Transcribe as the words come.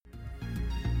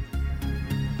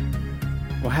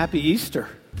Well, happy Easter.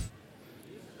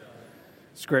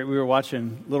 It's great. We were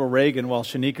watching little Reagan while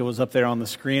Shanika was up there on the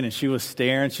screen, and she was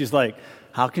staring. She's like,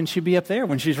 how can she be up there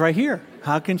when she's right here?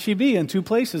 How can she be in two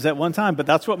places at one time? But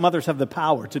that's what mothers have the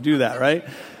power to do that, right?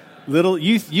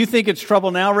 You think it's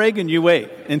trouble now, Reagan? You wait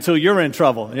until you're in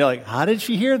trouble. And you're like, how did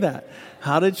she hear that?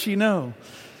 How did she know?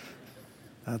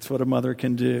 That's what a mother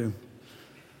can do.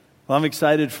 Well, I'm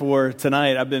excited for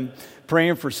tonight. I've been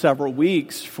praying for several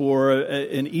weeks for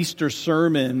an Easter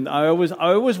sermon. I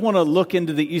always want to look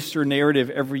into the Easter narrative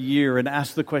every year and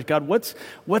ask the question, God,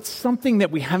 what's something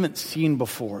that we haven't seen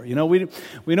before? You know, we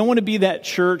don't want to be that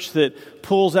church that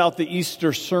pulls out the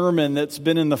Easter sermon that's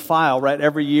been in the file, right,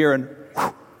 every year and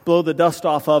blow the dust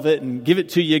off of it and give it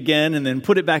to you again and then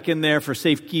put it back in there for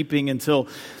safekeeping until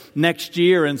next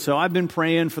year. And so I've been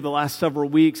praying for the last several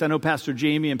weeks. I know Pastor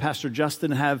Jamie and Pastor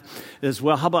Justin have as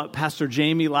well. How about Pastor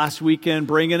Jamie last weekend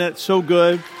bringing it? So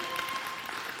good.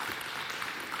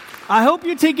 I hope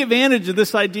you take advantage of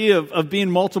this idea of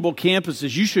being multiple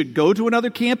campuses. You should go to another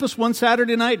campus one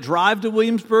Saturday night, drive to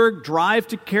Williamsburg, drive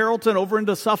to Carrollton, over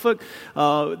into Suffolk.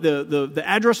 The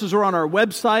addresses are on our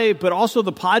website, but also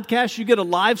the podcast. You get a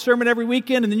live sermon every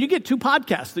weekend, and then you get 2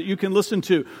 podcasts that you can listen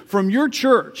to from your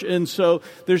church. And so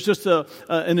there's just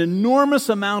an enormous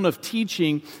amount of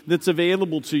teaching that's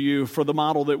available to you for the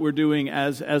model that we're doing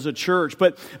as a church.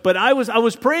 But I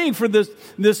was praying for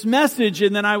this message,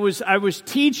 and then I was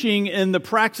teaching in the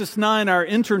Praxis 9, our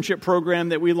internship program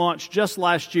that we launched just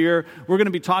last year. We're going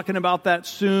to be talking about that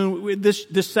soon.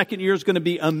 This second year is going to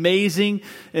be amazing,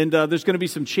 and there's going to be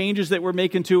some changes that we're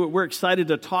making to it. We're excited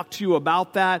to talk to you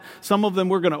about that. Some of them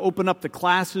we're going to open up the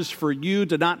classes for you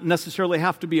to not necessarily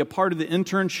have to be a part of the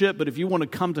internship, but if you want to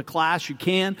come to class, you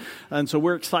can. And so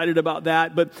we're excited about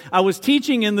that. But I was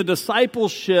teaching in the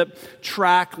discipleship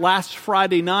track last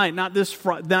Friday night, not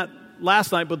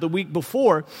last night, but the week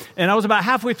before, and I was about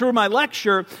halfway through my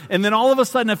lecture, and then all of a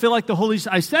sudden I felt like the Holy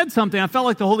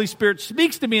Spirit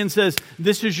speaks to me and says,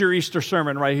 this is your Easter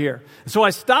sermon right here. So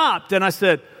I stopped and I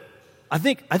said, I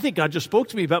think God just spoke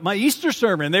to me about my Easter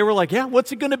sermon. And they were like, yeah,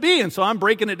 what's it going to be? And so I'm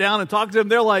breaking it down and talking to them.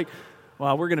 They're like,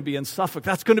 well, we're going to be in Suffolk.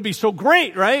 That's going to be so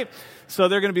great, right? So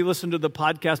they're going to be listening to the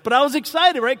podcast. But I was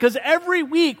excited, right? Because every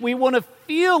week we want to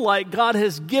feel like God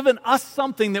has given us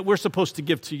something that we're supposed to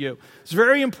give to you. It's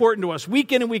very important to us,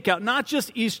 week in and week out, not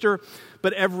just Easter,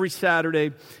 but every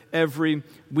Saturday, every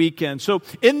weekend. So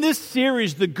in this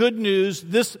series, The Good News,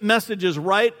 this message is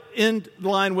right in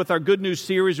line with our Good News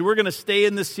series. We're going to stay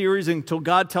in this series until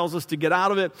God tells us to get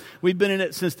out of it. We've been in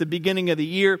it since the beginning of the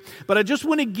year. But I just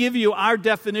want to give you our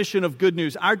definition of good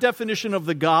news, our definition of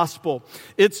the gospel.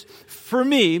 It's, for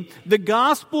me, the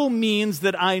gospel means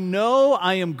that I know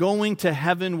I am going to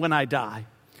heaven when I die,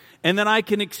 and that I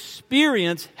can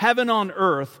experience heaven on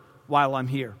earth while I'm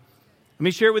here. Let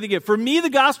me share it with you again. For me,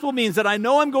 the gospel means that I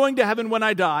know I'm going to heaven when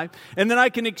I die, and that I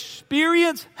can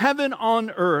experience heaven on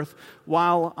earth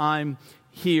while I'm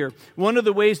here. One of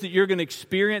the ways that you're going to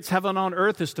experience heaven on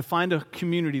earth is to find a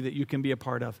community that you can be a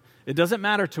part of. It doesn't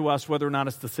matter to us whether or not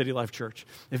it's the City Life Church.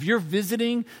 If you're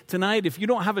visiting tonight, if you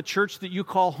don't have a church that you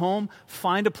call home,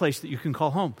 find a place that you can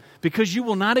call home. Because you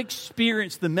will not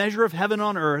experience the measure of heaven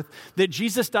on earth that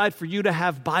Jesus died for you to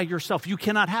have by yourself. You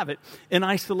cannot have it in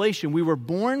isolation. We were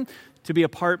born to be a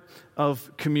part of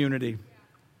community.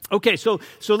 Okay, so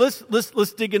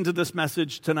let's dig into this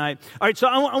message tonight. All right, so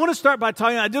I want to start by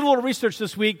talking. I did a little research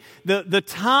this week. The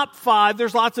top 5.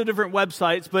 There's lots of different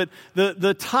websites, but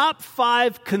the top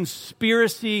 5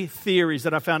 conspiracy theories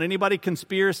that I found. Anybody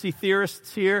conspiracy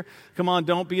theorists here? Come on,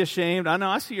 don't be ashamed. I know.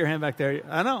 I see your hand back there.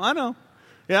 I know.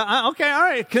 Yeah. Okay. All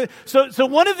right. So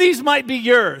one of these might be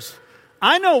yours.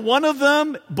 I know one of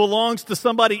them belongs to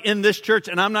somebody in this church,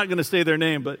 and I'm not going to say their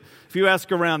name, but if you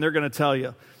ask around, they're going to tell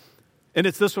you. And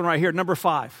it's this one right here, number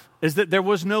 5, is that there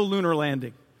was no lunar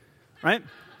landing, right?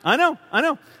 I know.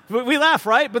 We laugh,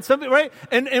 right? But something, right?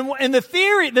 And the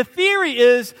theory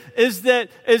is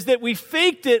that we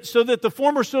faked it so that the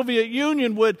former Soviet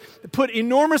Union would put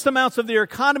enormous amounts of their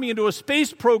economy into a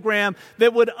space program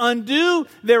that would undo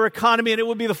their economy, and it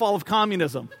would be the fall of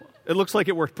communism. It looks like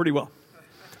it worked pretty well.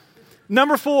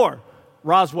 Number 4,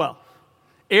 Roswell.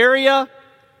 Area.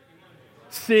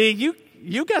 See,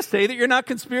 you guys say that you're not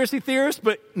conspiracy theorists,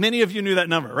 but many of you knew that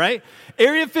number, right?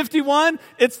 Area 51,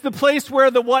 it's the place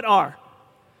where the what are?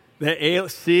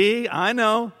 See, I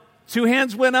know. 2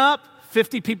 hands went up,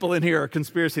 50 people in here are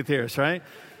conspiracy theorists, right?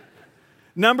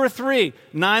 Number 3,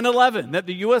 9/11, that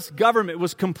the U.S. government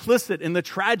was complicit in the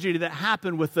tragedy that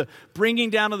happened with the bringing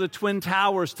down of the Twin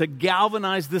Towers to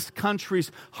galvanize this country's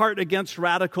heart against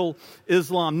radical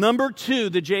Islam. Number 2,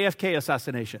 the JFK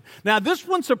assassination. Now, this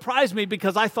one surprised me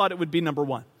because I thought it would be number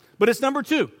 1. But it's number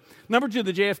two. Number two,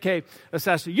 the JFK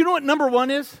assassination. You know what number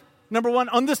one is? Number one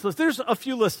on this list. There's a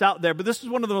few lists out there, but this is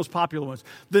one of the most popular ones.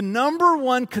 The number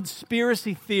one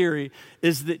conspiracy theory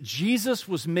is that Jesus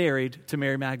was married to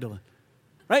Mary Magdalene.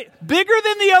 Right? Bigger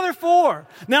than the other four.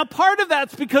 Now, part of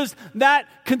that's because that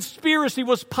conspiracy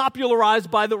was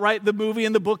popularized by the movie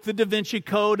and the book, The Da Vinci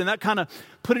Code, and that kind of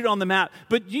put it on the map.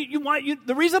 But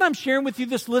the reason I'm sharing with you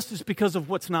this list is because of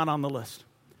what's not on the list.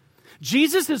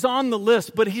 Jesus is on the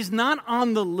list, but he's not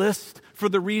on the list for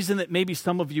the reason that maybe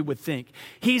some of you would think.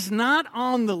 He's not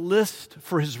on the list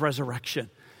for his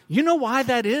resurrection. You know why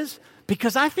that is?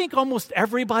 Because I think almost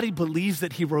everybody believes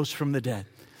that he rose from the dead.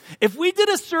 If we did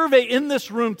a survey in this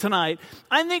room tonight,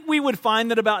 I think we would find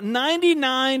that about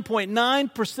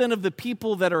 99.9% of the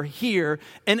people that are here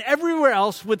and everywhere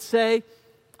else would say,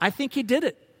 I think he did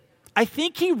it. I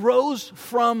think he rose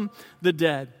from the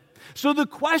dead. So the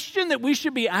question that we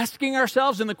should be asking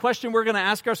ourselves, and the question we're going to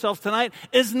ask ourselves tonight,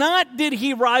 is not did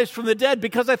he rise from the dead,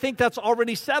 because I think that's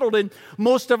already settled in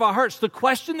most of our hearts. The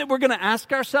question that we're going to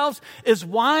ask ourselves is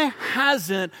why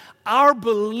hasn't our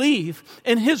belief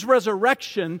in his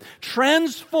resurrection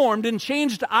transformed and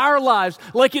changed our lives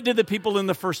like it did the people in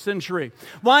the first century?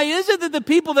 Why is it that the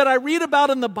people that I read about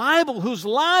in the Bible whose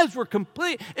lives were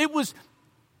complete,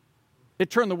 it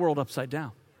turned the world upside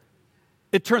down?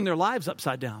 It turned their lives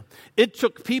upside down. It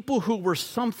took people who were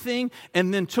something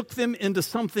and then took them into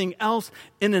something else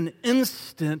in an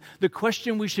instant. The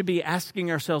question we should be asking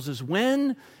ourselves is,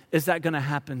 when is that going to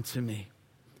happen to me?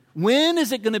 When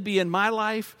is it going to be in my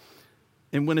life?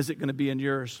 And when is it going to be in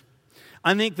yours?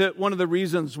 I think that one of the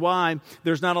reasons why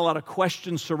there's not a lot of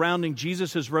questions surrounding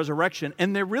Jesus' resurrection,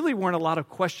 and there really weren't a lot of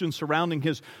questions surrounding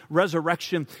his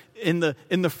resurrection in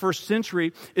the first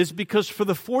century, is because for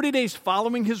the 40 days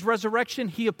following his resurrection,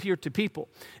 he appeared to people.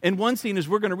 In one scene, as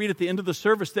we're going to read at the end of the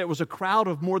service, there was a crowd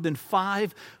of more than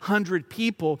 500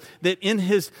 people that in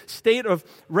his state of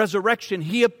resurrection,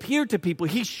 he appeared to people.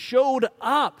 He showed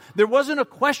up. There wasn't a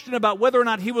question about whether or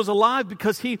not he was alive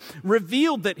because he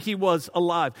revealed that he was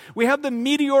alive. We have the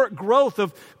meteoric growth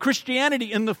of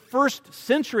Christianity in the first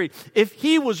century. If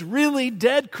he was really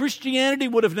dead, Christianity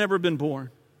would have never been born.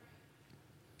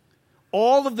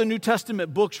 All of the New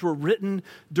Testament books were written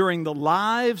during the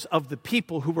lives of the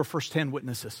people who were firsthand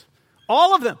witnesses.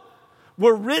 All of them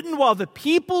were written while the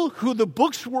people who the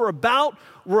books were about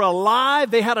were alive.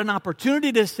 They had an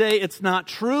opportunity to say it's not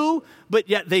true, but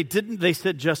yet they didn't. They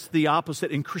said just the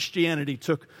opposite, and Christianity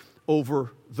took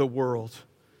over the world.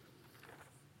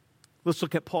 Let's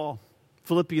look at Paul,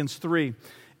 Philippians 3,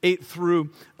 8 through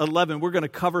 11. We're going to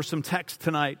cover some text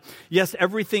tonight. Yes,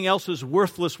 everything else is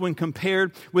worthless when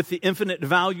compared with the infinite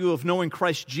value of knowing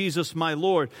Christ Jesus, my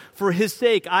Lord. For his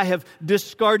sake, I have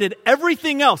discarded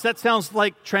everything else. That sounds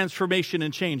like transformation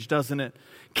and change, doesn't it?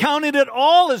 Counted it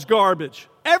all as garbage,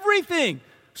 everything,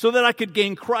 so that I could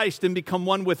gain Christ and become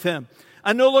one with him.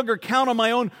 I no longer count on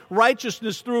my own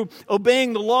righteousness through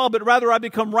obeying the law, but rather I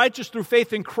become righteous through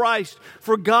faith in Christ.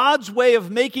 For God's way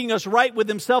of making us right with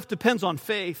himself depends on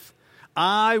faith.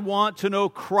 I want to know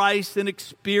Christ and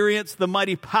experience the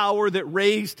mighty power that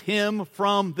raised him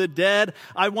from the dead.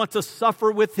 I want to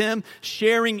suffer with him,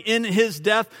 sharing in his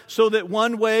death, so that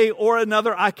one way or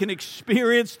another I can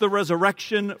experience the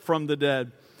resurrection from the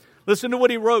dead. Listen to what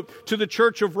he wrote to the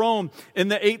church of Rome in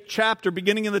the 8th chapter,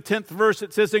 beginning in the 10th verse.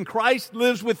 It says, "And Christ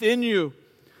lives within you.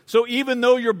 So even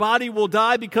though your body will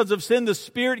die because of sin, the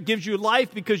Spirit gives you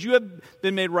life because you have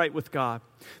been made right with God.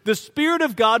 The Spirit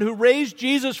of God who raised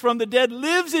Jesus from the dead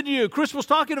lives in you." Chris was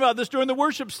talking about this during the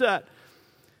worship set.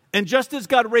 "And just as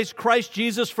God raised Christ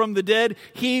Jesus from the dead,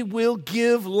 he will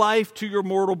give life to your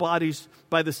mortal bodies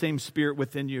by the same Spirit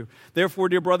within you. Therefore,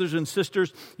 dear brothers and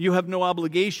sisters, you have no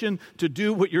obligation to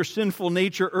do what your sinful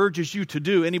nature urges you to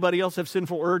do." Anybody else have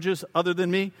sinful urges other than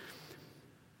me?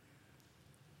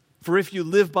 "For if you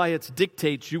live by its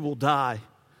dictates, you will die.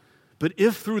 But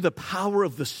if through the power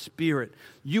of the Spirit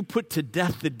you put to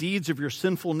death the deeds of your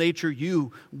sinful nature,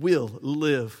 you will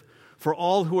live. For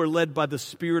all who are led by the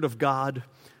Spirit of God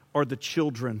are the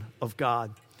children of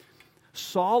God."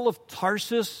 Saul of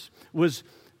Tarsus was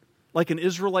like an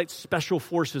Israelite special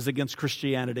forces against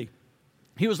Christianity.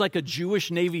 He was like a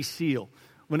Jewish Navy SEAL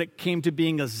when it came to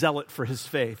being a zealot for his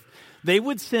faith. They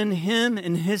would send him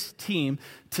and his team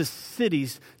to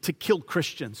cities to kill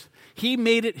Christians. He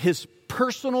made it his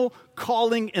personal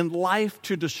calling in life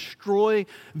to destroy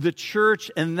the church,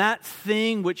 and that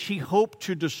thing which he hoped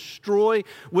to destroy,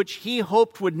 which he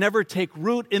hoped would never take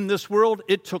root in this world,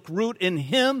 it took root in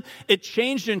him. It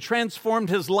changed and transformed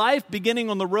his life, beginning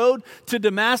on the road to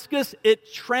Damascus.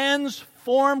 It transformed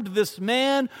transformed this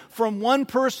man from one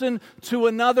person to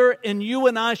another, and you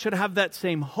and I should have that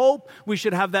same hope. We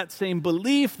should have that same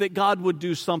belief that God would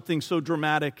do something so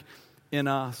dramatic in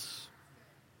us.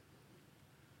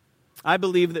 I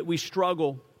believe that we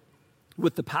struggle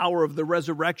with the power of the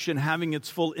resurrection having its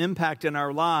full impact in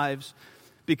our lives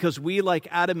because we, like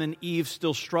Adam and Eve,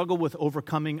 still struggle with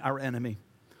overcoming our enemy.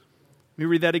 Let me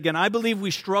read that again. I believe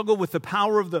we struggle with the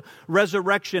power of the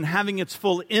resurrection having its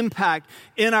full impact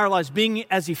in our lives, being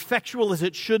as effectual as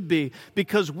it should be,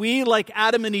 because we, like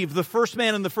Adam and Eve, the first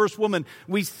man and the first woman,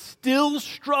 we still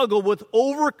struggle with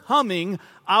overcoming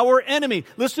our enemy.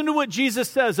 Listen to what Jesus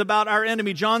says about our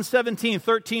enemy, John 17,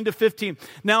 13 to 15.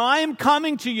 Now I am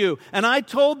coming to you, and I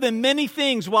told them many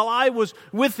things while I was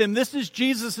with them. This is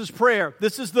Jesus' prayer.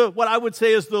 This is what I would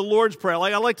say is the Lord's prayer.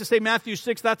 Like I like to say Matthew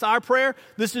 6, that's our prayer.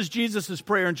 This is Jesus'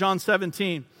 prayer in John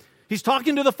 17. He's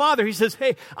talking to the Father. He says,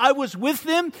 hey, I was with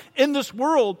them in this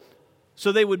world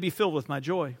so they would be filled with my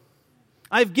joy.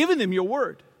 I've given them your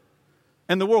word,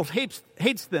 and the world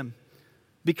hates them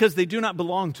because they do not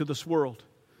belong to this world.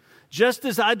 Just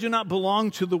as I do not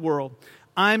belong to the world,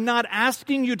 I'm not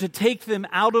asking you to take them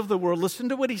out of the world. Listen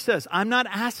to what he says. I'm not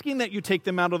asking that you take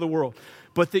them out of the world,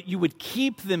 but that you would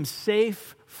keep them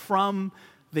safe from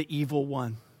the evil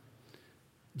one.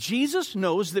 Jesus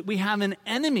knows that we have an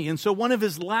enemy, and so one of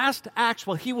his last acts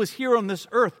while he was here on this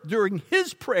earth during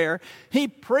his prayer, he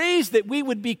prays that we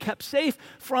would be kept safe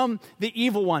from the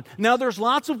evil one. Now, there's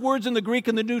lots of words in the Greek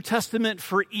in the New Testament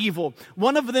for evil.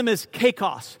 One of them is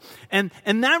kakos, and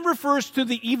that refers to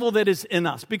the evil that is in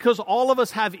us, because all of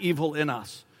us have evil in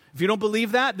us. If you don't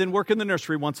believe that, then work in the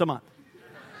nursery once a month.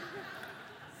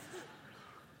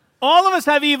 All of us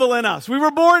have evil in us. We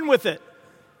were born with it.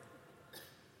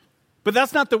 But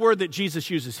that's not the word that Jesus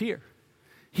uses here.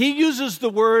 He uses the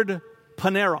word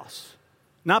paneros.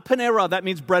 Not panera, that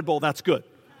means bread bowl, that's good.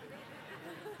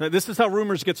 This is how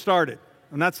rumors get started.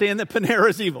 I'm not saying that Panera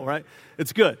is evil, right?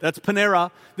 It's good. That's Panera.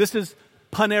 This is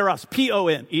paneros,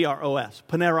 P-O-N-E-R-O-S,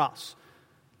 paneros.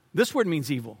 This word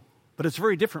means evil, but it's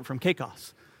very different from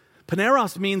kakos.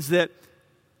 Paneros means that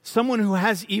someone who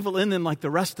has evil in them like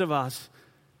the rest of us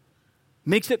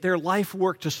makes it their life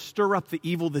work to stir up the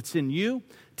evil that's in you,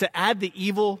 to add the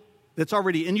evil that's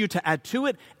already in you, to add to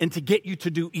it, and to get you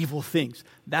to do evil things.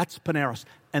 That's paneros.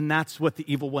 And that's what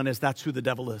the evil one is. That's who the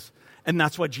devil is. And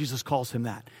that's why Jesus calls him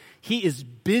that. He is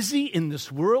busy in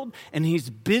this world, and he's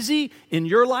busy in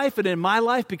your life and in my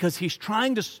life because he's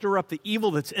trying to stir up the evil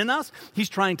that's in us. He's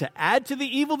trying to add to the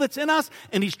evil that's in us,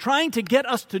 and he's trying to get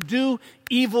us to do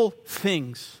evil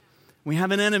things. We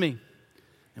have an enemy,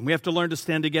 and we have to learn to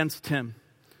stand against him.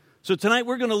 So tonight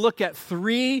we're going to look at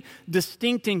 3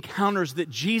 distinct encounters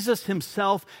that Jesus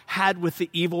himself had with the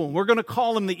evil one. We're going to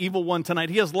call him the evil one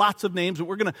tonight. He has lots of names, but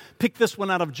we're going to pick this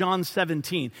one out of John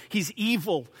 17. He's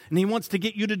evil, and he wants to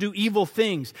get you to do evil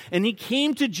things. And he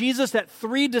came to Jesus at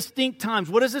 3 distinct times.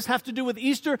 What does this have to do with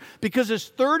Easter? Because his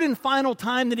third and final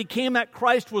time that he came at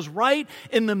Christ was right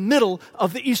in the middle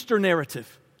of the Easter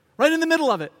narrative. Right in the middle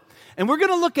of it. And we're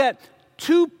going to look at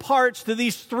 2 parts to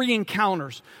these 3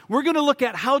 encounters. We're going to look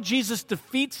at how Jesus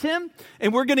defeats him,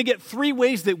 and we're going to get 3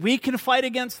 ways that we can fight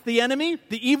against the enemy,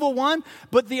 the evil one.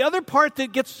 But the other part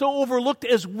that gets so overlooked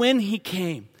is when he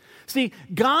came. See,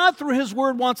 God through his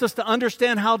word wants us to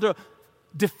understand how to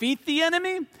defeat the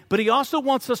enemy, but he also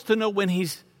wants us to know when he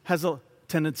has a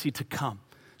tendency to come,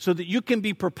 so that you can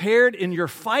be prepared in your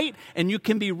fight and you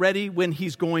can be ready when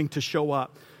he's going to show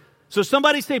up. So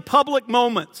somebody say public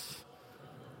moments.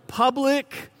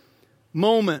 Public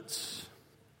moments.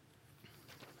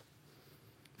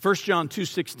 1 John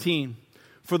 2:16.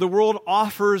 For the world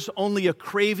offers only a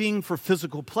craving for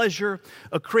physical pleasure,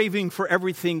 a craving for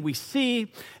everything we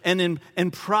see, and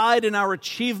pride in our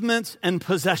achievements and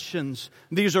possessions.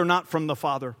 These are not from the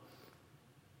Father,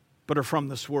 but are from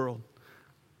this world.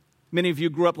 Many of you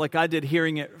grew up like I did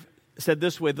hearing it said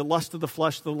this way: the lust of the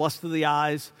flesh, the lust of the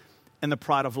eyes, and the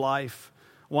pride of life.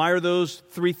 Why are those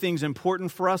 3 things important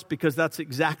for us? Because that's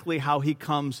exactly how he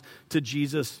comes to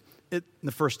Jesus in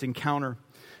the first encounter.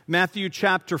 Matthew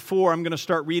chapter 4, I'm going to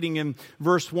start reading in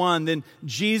verse 1. Then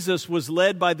Jesus was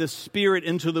led by the Spirit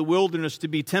into the wilderness to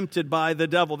be tempted by the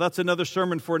devil. That's another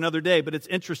sermon for another day, but it's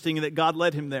interesting that God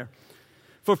led him there.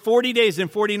 For 40 days and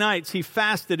 40 nights he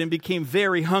fasted and became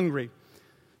very hungry.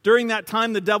 During that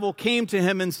time, the devil came to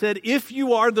him and said, if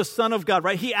you are the Son of God,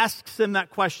 right? He asks him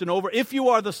that question over. If you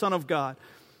are the Son of God,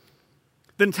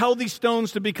 then tell these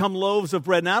stones to become loaves of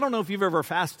bread. Now, I don't know if you've ever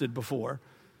fasted before,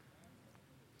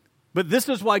 but this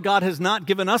is why God has not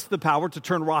given us the power to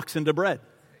turn rocks into bread.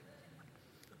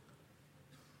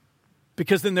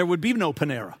 Because then there would be no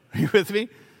Panera. Are you with me?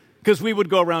 Because we would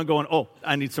go around going, oh,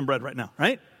 I need some bread right now,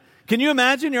 right? Can you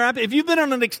imagine if you've been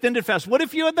on an extended fast, what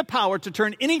if you had the power to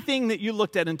turn anything that you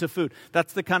looked at into food?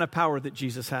 That's the kind of power that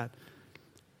Jesus had.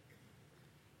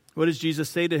 What does Jesus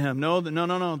say to him? No.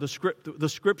 The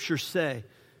scriptures say,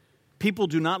 people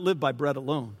do not live by bread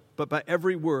alone, but by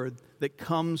every word that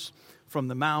comes from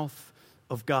the mouth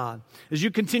of God. As you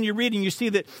continue reading, you see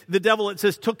that the devil, it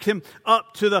says, took him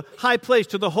up to the high place,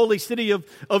 to the holy city of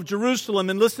Jerusalem,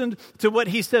 and listened to what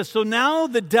he says. So now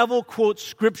the devil quotes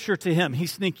scripture to him.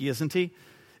 He's sneaky, isn't he?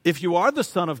 If you are the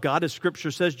Son of God, as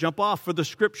scripture says, jump off. For the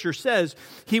scripture says,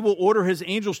 he will order his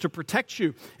angels to protect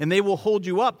you, and they will hold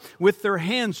you up with their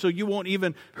hands so you won't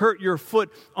even hurt your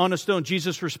foot on a stone.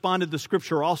 Jesus responded, the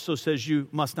scripture also says, you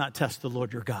must not test the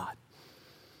Lord your God.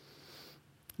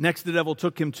 Next, the devil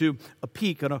took him to a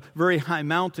peak on a very high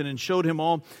mountain and showed him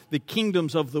all the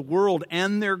kingdoms of the world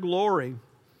and their glory.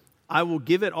 I will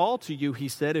give it all to you, he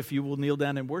said, if you will kneel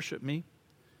down and worship me.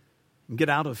 Get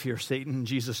out of here, Satan,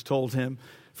 Jesus told him.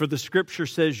 For the scripture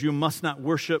says you must not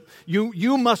worship.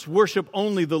 You must worship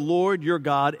only the Lord your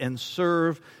God and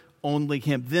serve only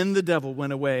him. Then the devil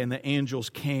went away and the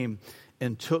angels came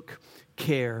and took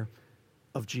care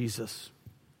of Jesus.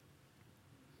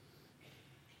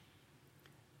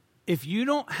 If you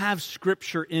don't have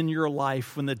scripture in your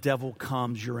life when the devil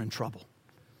comes, you're in trouble.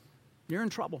 You're in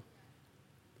trouble.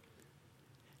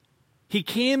 He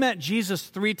came at Jesus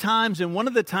 3 times, and one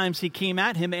of the times he came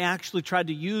at him, he actually tried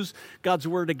to use God's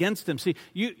word against him. See,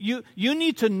 you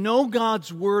need to know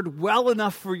God's word well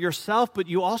enough for yourself, but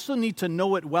you also need to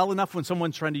know it well enough when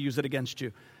someone's trying to use it against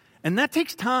you. And that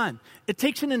takes time. It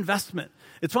takes an investment.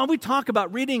 It's why we talk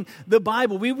about reading the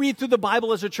Bible. We read through the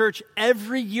Bible as a church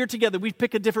every year together. We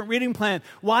pick a different reading plan.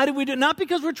 Why do we do it? Not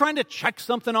because we're trying to check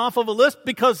something off of a list,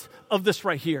 because of this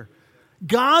right here.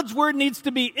 God's word needs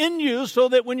to be in you so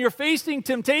that when you're facing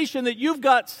temptation, that you've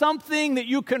got something that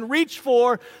you can reach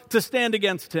for to stand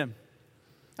against him.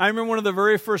 I remember one of the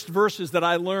very first verses that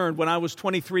I learned when I was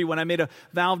 23, when I made a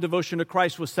vow of devotion to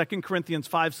Christ, was 2 Corinthians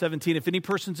 5:17. If any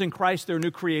person's in Christ, they're a new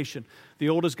creation. The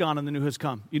old is gone and the new has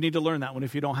come. You need to learn that one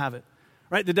if you don't have it.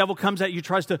 Right? The devil comes at you,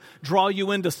 tries to draw you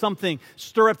into something,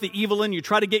 stir up the evil in you,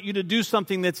 try to get you to do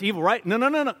something that's evil, right?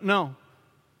 No.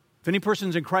 If any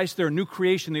person's in Christ, they're a new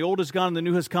creation. The old is gone and the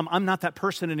new has come. I'm not that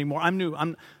person anymore. I'm new.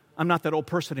 I'm not that old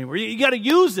person anymore. You got to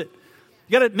use it.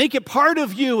 You got to make it part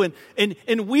of you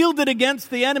and wield it against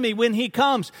the enemy when he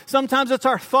comes. Sometimes it's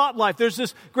our thought life. There's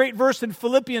this great verse in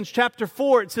Philippians chapter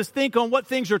 4. It says, think on what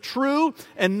things are true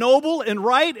and noble and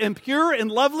right and pure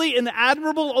and lovely and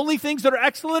admirable, only things that are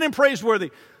excellent and praiseworthy.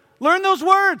 Learn those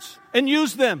words and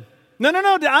use them. No,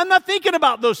 I'm not thinking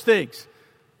about those things.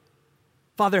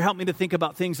 Father, help me to think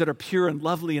about things that are pure and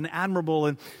lovely and admirable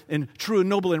and true and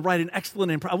noble and right and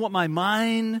excellent. And I want my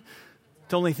mind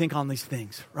to only think on these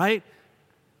things, right?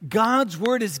 God's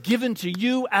word is given to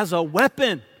you as a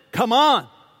weapon. Come on.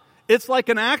 It's like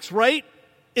an axe right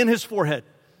in his forehead.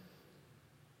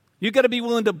 You've got to be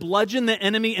willing to bludgeon the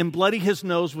enemy and bloody his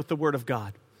nose with the word of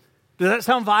God. Does that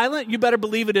sound violent? You better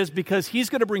believe it is, because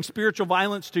he's going to bring spiritual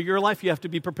violence to your life. You have to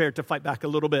be prepared to fight back a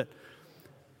little bit.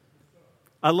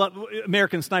 I love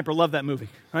American Sniper. Love that movie,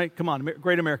 right? Come on,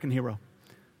 great American hero.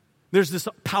 There's this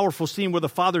powerful scene where the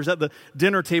father's at the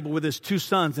dinner table with his 2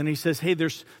 sons, and he says, hey,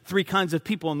 there's 3 kinds of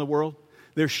people in the world.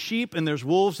 There's sheep, and there's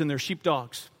wolves, and there's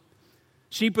sheepdogs.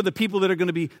 Sheep are the people that are going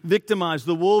to be victimized.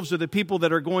 The wolves are the people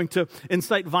that are going to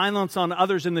incite violence on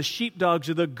others, and the sheepdogs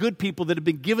are the good people that have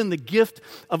been given the gift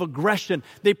of aggression.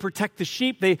 They protect the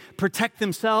sheep, they protect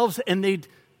themselves, and they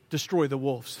destroy the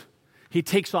wolves. He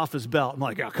takes off his belt. I'm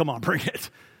like, oh, come on, bring it.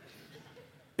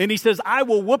 And he says, I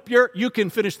will whoop you can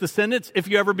finish the sentence if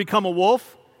you ever become a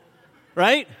wolf,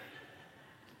 right?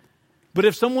 But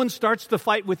if someone starts to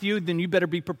fight with you, then you better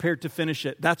be prepared to finish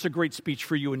it. That's a great speech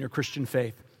for you in your Christian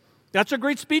faith. That's a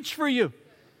great speech for you.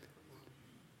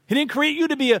 He didn't create you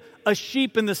to be a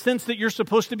sheep in the sense that you're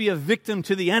supposed to be a victim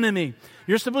to the enemy.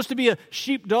 You're supposed to be a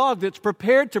sheepdog that's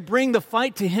prepared to bring the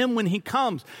fight to him when he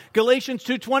comes. Galatians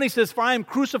 2:20 says, for I am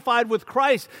crucified with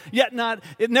Christ,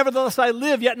 nevertheless I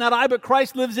live, yet not I, but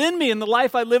Christ lives in me. And the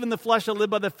life I live in the flesh, I live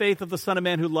by the faith of the Son of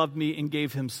Man who loved me and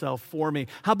gave himself for me.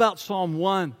 How about Psalm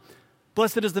 1?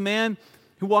 Blessed is the man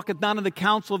who walketh not in the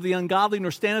counsel of the ungodly,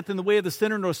 nor standeth in the way of the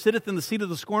sinner, nor sitteth in the seat of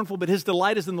the scornful, but his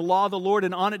delight is in the law of the Lord,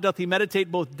 and on it doth he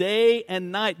meditate both day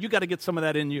and night. You got to get some of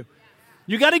that in you.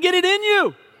 You got to get it in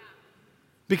you,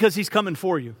 because he's coming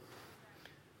for you.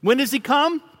 When does he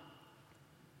come?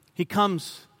 He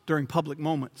comes during public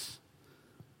moments.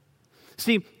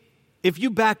 See, If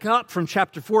you back up from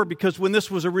chapter 4, because when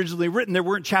this was originally written, there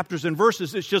weren't chapters and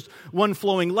verses. It's just one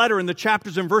flowing letter, and the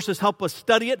chapters and verses help us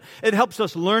study it. It helps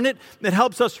us learn it. It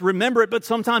helps us remember it, but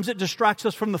sometimes it distracts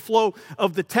us from the flow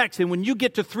of the text. And when you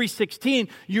get to 3:16,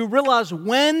 you realize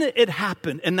when it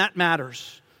happened, and that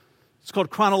matters. It's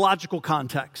called chronological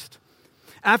context.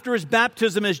 After his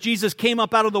baptism, as Jesus came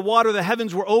up out of the water, the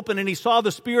heavens were open, and he saw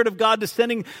the Spirit of God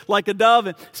descending like a dove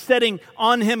and setting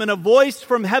on him. And a voice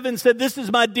from heaven said, "This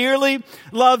is my dearly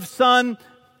loved Son,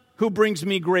 who brings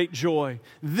me great joy."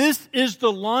 This is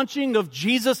the launching of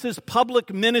Jesus'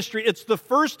 public ministry. It's the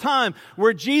first time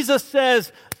where Jesus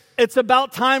says, it's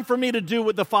about time for me to do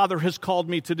what the Father has called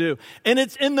me to do. And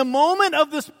it's in the moment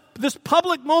of this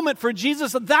public moment for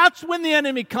Jesus, that's when the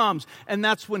enemy comes, and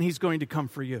that's when he's going to come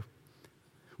for you.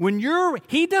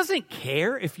 He doesn't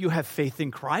care if you have faith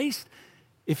in Christ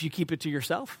if you keep it to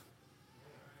yourself.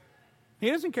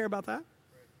 He doesn't care about that.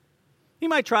 He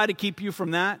might try to keep you from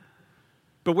that,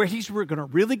 but where he's going to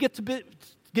really get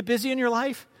busy in your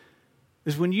life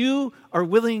is when you are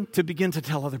willing to begin to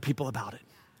tell other people about it.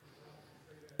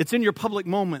 It's in your public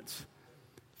moments.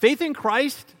 Faith in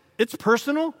Christ, it's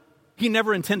personal. He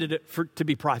never intended it to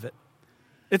be private.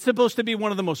 It's supposed to be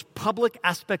one of the most public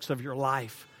aspects of your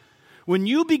life. When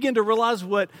you begin to realize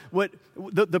what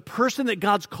the person that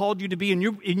God's called you to be, and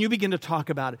you begin to talk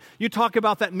about it. You talk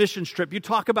about that mission trip. You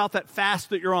talk about that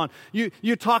fast that you're on.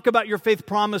 You talk about your faith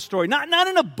promise story. Not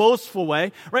in a boastful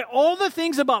way, right? All the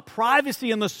things about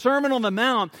privacy in the Sermon on the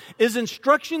Mount is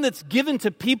instruction that's given to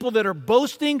people that are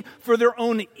boasting for their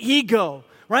own ego,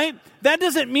 right? That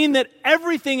doesn't mean that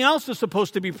everything else is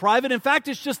supposed to be private. In fact,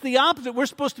 it's just the opposite. We're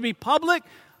supposed to be public,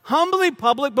 humbly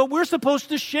public, but we're supposed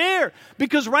to share.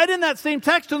 Because right in that same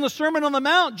text in the Sermon on the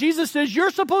Mount, Jesus says, you're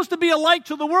supposed to be a light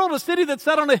to the world, a city that's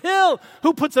set on a hill.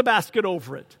 Who puts a basket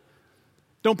over it?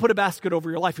 Don't put a basket over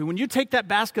your life. And when you take that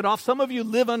basket off, some of you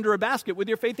live under a basket with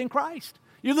your faith in Christ.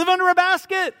 You live under a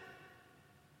basket.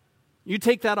 You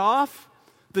take that off,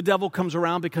 the devil comes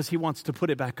around because he wants to put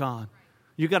it back on.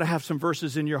 You got to have some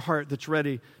verses in your heart that's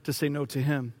ready to say no to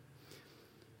him.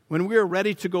 When we are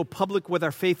ready to go public with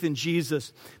our faith in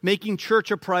Jesus, making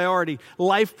church a priority,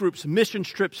 life groups, mission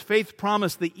trips, faith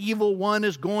promise, the evil one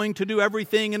is going to do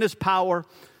everything in his power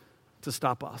to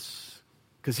stop us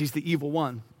because he's the evil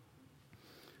one.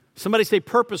 Somebody say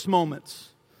purpose moments.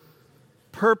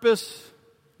 Purpose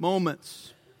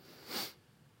moments.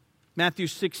 Matthew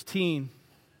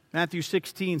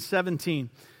 16:17.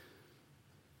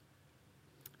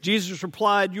 Jesus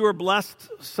replied, "You are blessed,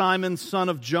 Simon, son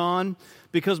of John,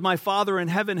 because my Father in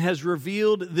heaven has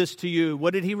revealed this to you."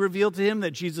 What did he reveal to him? That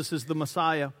Jesus is the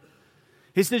Messiah.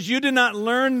 He says, "You did not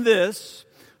learn this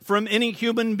from any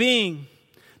human being.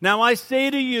 Now I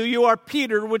say to you, you are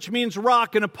Peter," which means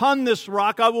rock, "and upon this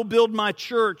rock I will build my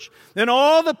church, and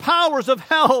all the powers of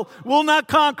hell will not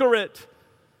conquer it.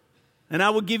 And I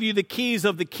will give you the keys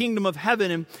of the kingdom of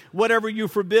heaven, and whatever you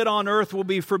forbid on earth will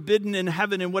be forbidden in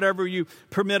heaven, and whatever you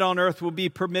permit on earth will be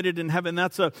permitted in heaven."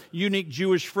 That's a unique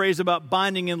Jewish phrase about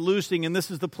binding and loosing, and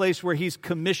this is the place where he's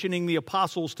commissioning the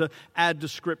apostles to add to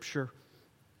Scripture.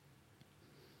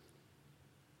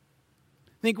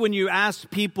 I think when you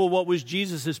ask people what was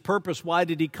Jesus' purpose, why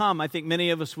did he come? I think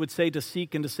many of us would say to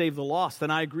seek and to save the lost, and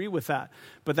I agree with that.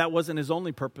 But that wasn't his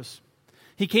only purpose.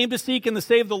 He came to seek and to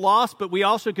save the lost, but we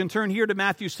also can turn here to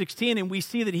Matthew 16, and we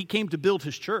see that he came to build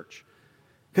his church.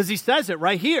 Because he says it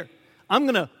right here. I'm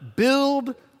going to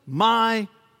build my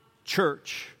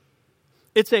church.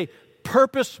 It's a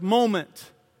purpose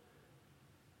moment.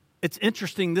 It's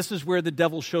interesting, this is where the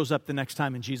devil shows up the next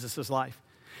time in Jesus' life.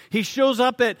 He shows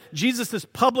up at Jesus'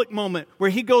 public moment where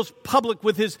he goes public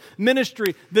with his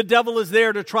ministry. The devil is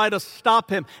there to try to stop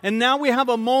him. And now we have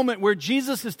a moment where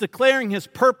Jesus is declaring his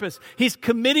purpose. He's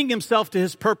committing himself to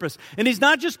his purpose. And he's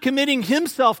not just committing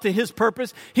himself to his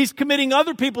purpose, he's committing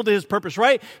other people to his purpose,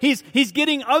 right? He's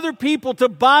getting other people to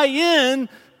buy in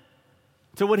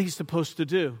to what he's supposed to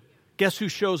do. Guess who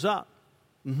shows up?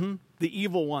 The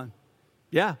evil one.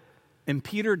 Yeah. And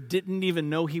Peter didn't even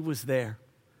know he was there.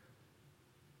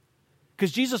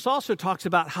 Because Jesus also talks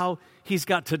about how he's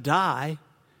got to die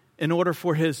in order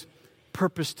for his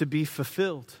purpose to be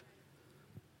fulfilled.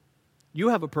 You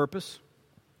have a purpose.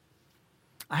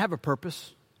 I have a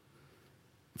purpose.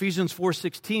 Ephesians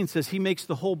 4:16 says he makes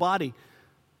the whole body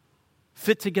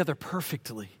fit together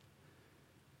perfectly.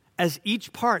 As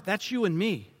each part, that's you and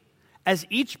me, as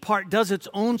each part does its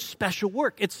own special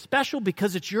work. It's special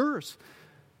because it's yours.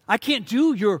 I can't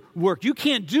do your work. You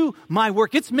can't do my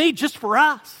work. It's made just for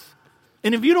us.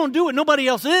 And if you don't do it, nobody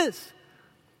else is.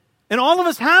 And all of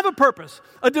us have a purpose,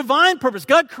 a divine purpose.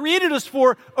 God created us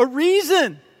for a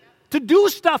reason, to do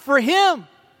stuff for him.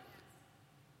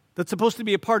 that's supposed to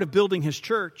be a part of building his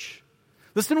church.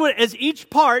 Listen to it. As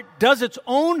each part does its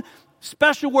own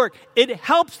special work, it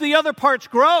helps the other parts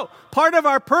grow. Part of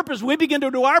our purpose, we begin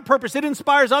to do our purpose. It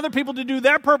inspires other people to do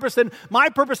their purpose, and my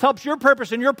purpose helps your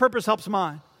purpose, and your purpose helps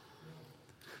mine.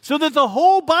 So that the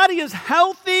whole body is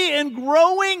healthy and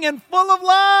growing and full of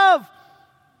love.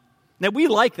 Now, we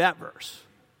like that verse.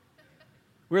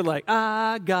 We're like,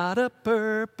 I got a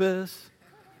purpose.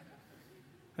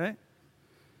 Right?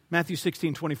 Matthew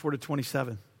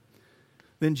 16:24-27.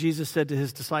 Then Jesus said to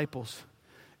his disciples,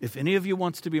 if any of you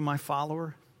wants to be my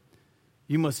follower,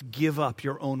 you must give up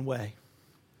your own way.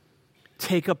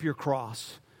 Take up your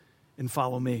cross and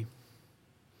follow me.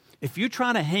 If you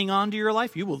try to hang on to your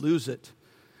life, you will lose it.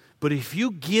 But if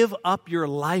you give up your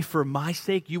life for my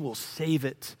sake, you will save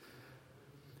it.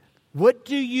 What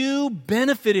do you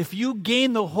benefit if you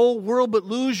gain the whole world but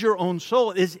lose your own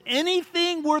soul? Is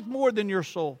anything worth more than your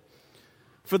soul?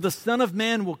 For the Son of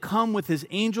Man will come with his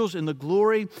angels in the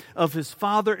glory of his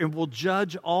Father and will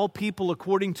judge all people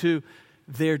according to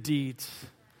their deeds.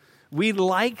 We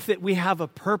like that we have a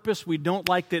purpose. We don't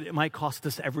like that it might cost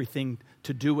us everything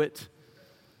to do it.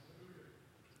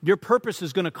 Your purpose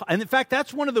is going to, and in fact,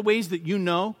 that's one of the ways that you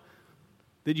know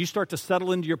that you start to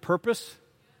settle into your purpose,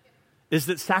 is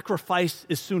that sacrifice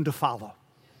is soon to follow.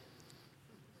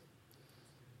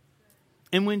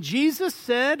 And when Jesus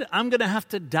said, I'm going to have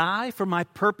to die for my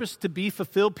purpose to be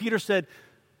fulfilled, Peter said,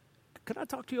 could I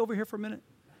talk to you over here for a minute?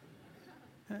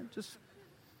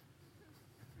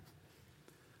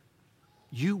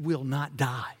 You will not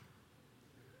die.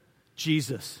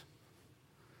 Jesus.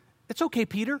 It's okay,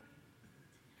 Peter.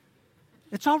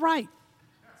 It's all right.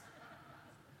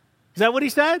 Is that what he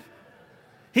said?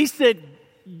 He said,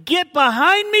 get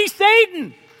behind me,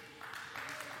 Satan.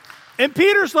 And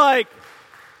Peter's like,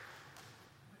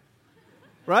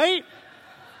 right?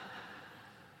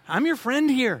 I'm your friend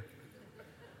here.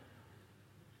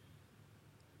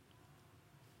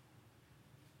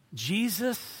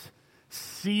 Jesus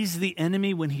sees the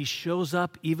enemy when he shows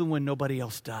up, even when nobody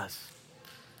else does.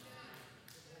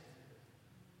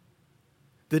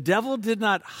 The devil did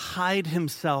not hide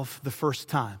himself the first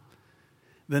time.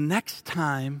 The next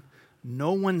time,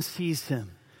 no one sees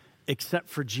him except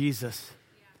for Jesus.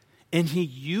 And he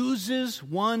uses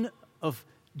one of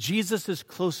Jesus'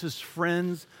 closest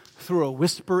friends through a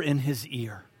whisper in his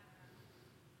ear.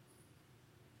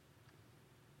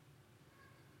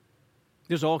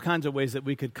 There's all kinds of ways that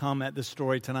we could come at this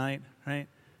story tonight, right?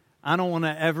 I don't want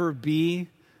to ever be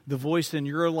the voice in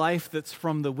your life that's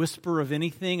from the whisper of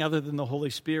anything other than the Holy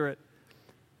Spirit.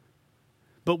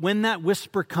 But when that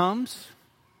whisper comes,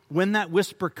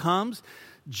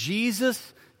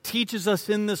 Jesus teaches us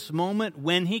in this moment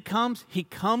when he comes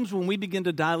when we begin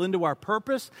to dial into our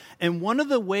purpose. And one of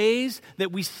the ways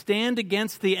that we stand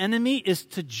against the enemy is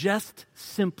to just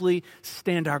simply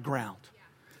stand our ground.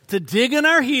 To dig in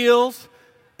our heels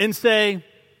and say,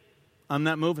 I'm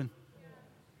not moving.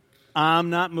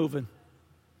 I'm not moving.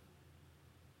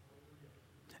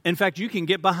 In fact, you can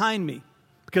get behind me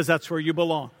because that's where you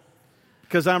belong.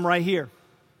 Because I'm right here.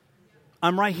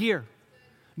 I'm right here.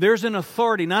 There's an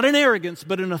authority, not an arrogance,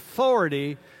 but an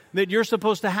authority that you're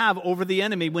supposed to have over the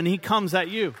enemy when he comes at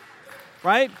you,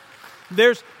 right?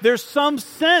 There's some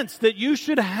sense that you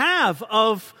should have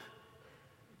of,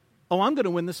 I'm going to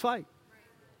win this fight.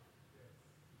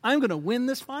 I'm going to win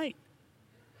this fight.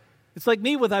 It's like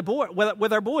me with our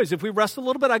boys. If we wrestle a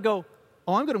little bit, I go,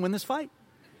 I'm going to win this fight.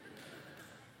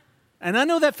 And I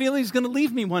know that feeling is going to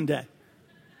leave me one day.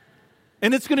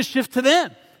 And it's going to shift to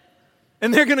them.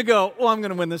 And they're going to go, I'm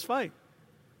going to win this fight.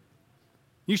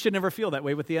 You should never feel that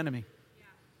way with the enemy. Yeah.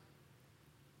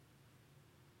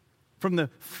 From the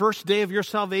first day of your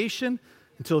salvation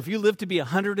until if you live to be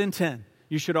 110,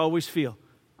 you should always feel,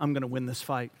 I'm going to win this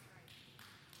fight.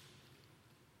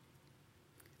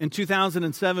 In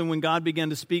 2007, when God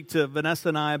began to speak to Vanessa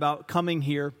and I about coming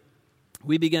here,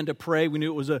 we began to pray. We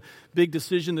knew it was a big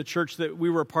decision. The church that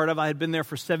we were a part of, I had been there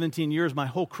for 17 years. My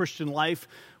whole Christian life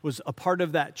was a part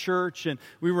of that church. And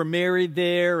we were married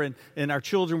there, and our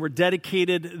children were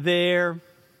dedicated there.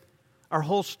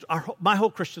 My whole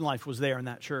Christian life was there in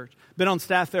that church. Been on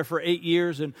staff there for 8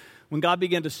 years, and when God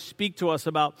began to speak to us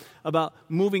about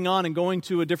moving on and going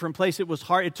to a different place, it was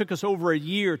hard. It took us over a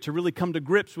year to really come to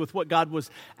grips with what God was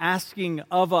asking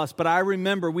of us. But I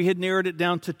remember we had narrowed it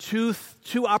down to two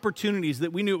opportunities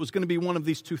that we knew it was going to be one of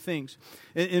these two things.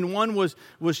 And one was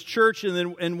church,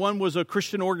 and one was a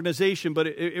Christian organization, but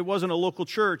it wasn't a local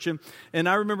church. And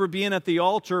I remember being at the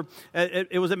altar.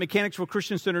 It was at Mechanicsville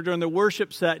Christian Center during the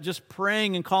worship set, just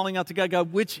praying and calling out to God,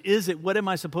 God, which is it? What am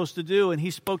I supposed to do? And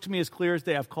he spoke to me as clear as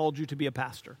day. I've called you to be a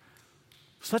pastor.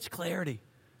 Such clarity.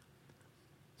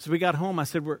 So we got home. I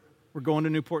said, we're going to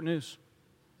Newport News.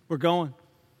 We're going.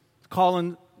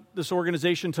 Calling this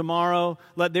organization tomorrow.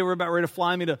 They were about ready to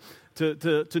fly me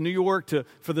to New York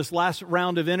for this last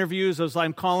round of interviews. I was like,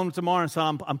 I'm calling them tomorrow, and so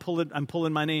I'm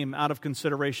pulling my name out of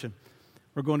consideration.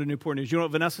 We're going to Newport News. You know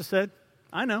what Vanessa said?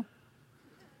 I know.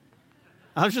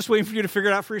 I was just waiting for you to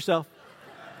figure it out for yourself.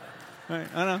 All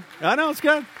right, I know, it's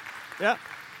good. Yeah.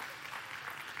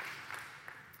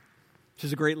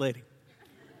 She's a great lady.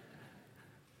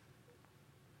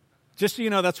 Just so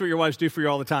you know, that's what your wives do for you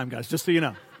all the time, guys. Just so you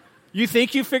know. You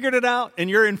think you figured it out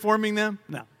and you're informing them?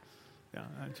 No.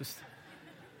 Just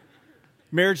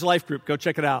Marriage Life Group. Go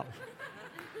check it out.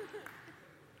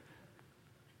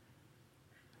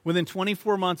 Within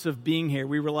 24 months of being here,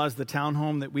 we realized the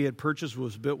townhome that we had purchased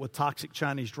was built with toxic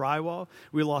Chinese drywall.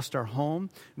 We lost our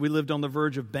home. We lived on the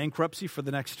verge of bankruptcy for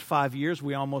the next 5 years.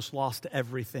 We almost lost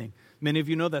everything. Many of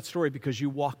you know that story because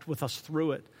you walked with us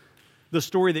through it. The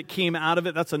story that came out of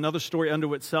it, that's another story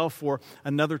unto itself for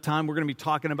another time. We're going to be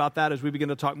talking about that as we begin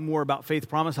to talk more about Faith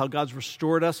Promise, how God's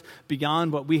restored us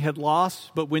beyond what we had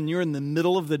lost. But when you're in the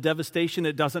middle of the devastation,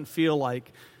 it doesn't feel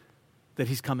like that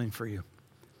He's coming for you.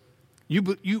 You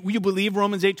believe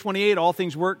Romans 8:28, all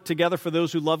things work together for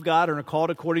those who love God and are called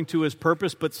according to His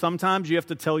purpose, but sometimes you have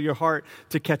to tell your heart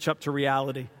to catch up to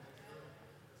reality.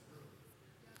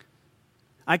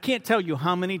 I can't tell you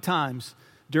how many times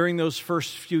during those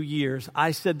first few years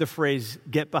I said the phrase,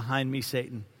 "Get behind me,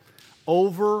 Satan,"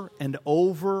 over and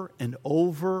over and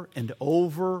over and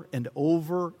over and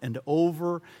over and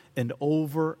over and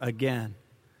over again.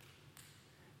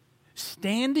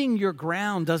 Standing your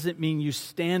ground doesn't mean you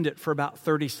stand it for about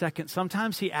 30 seconds.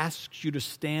 Sometimes He asks you to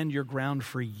stand your ground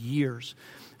for years.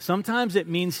 Sometimes it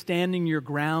means standing your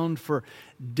ground for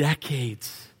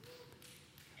decades.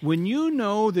 When you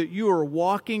know that you are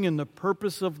walking in the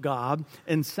purpose of God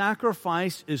and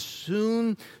sacrifice is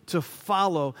soon to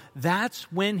follow,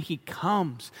 that's when He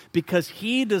comes, because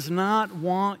He does not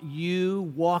want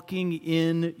you walking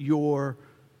in your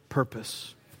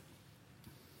purpose.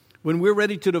 When we're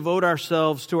ready to devote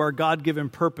ourselves to our God-given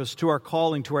purpose, to our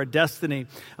calling, to our destiny,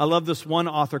 I love this one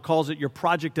author calls it your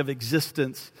project of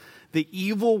existence. The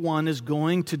evil one is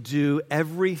going to do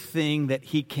everything that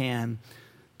he can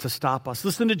to stop us.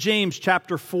 Listen to James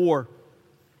chapter 4,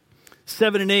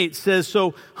 7 and 8 says,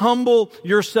 "So humble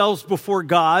yourselves before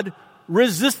God,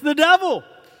 resist the devil.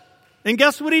 And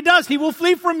guess what he does? He will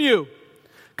flee from you.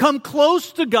 Come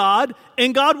close to God,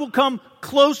 and God will come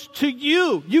close to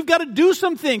you." You've got to do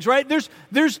some things, right?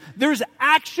 There's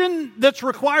action that's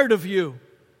required of you.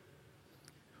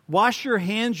 "Wash your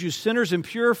hands, you sinners, and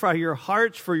purify your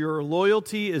hearts, for your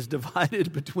loyalty is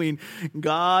divided between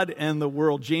God and the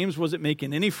world." James wasn't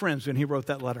making any friends when he wrote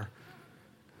that letter.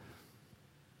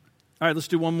 All right, let's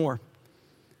do one more.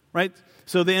 Right?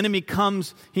 So the enemy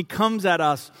comes at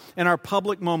us in our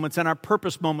public moments and our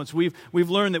purpose moments. We've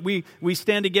learned that we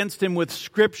stand against him with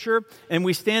Scripture, and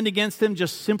we stand against him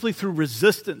just simply through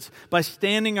resistance, by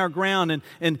standing our ground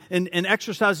and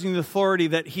exercising the authority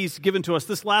that he's given to us.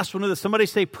 This last one, somebody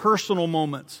say personal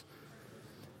moments.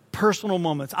 Personal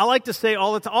moments. I like to say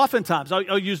oftentimes,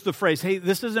 I'll use the phrase, "Hey,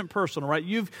 this isn't personal," right?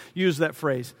 You've used that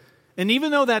phrase. And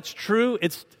even though that's true,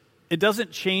 it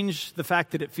doesn't change the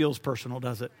fact that it feels personal,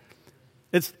 does it?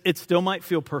 It still might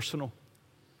feel personal.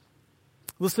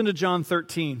 Listen to John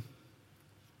 13.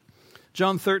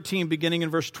 John 13, beginning in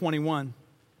verse 21.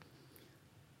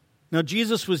 "Now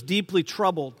Jesus was deeply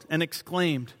troubled and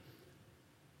exclaimed,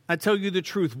 'I tell you the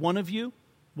truth, one of you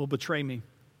will betray me.'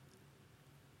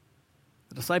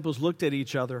 The disciples looked at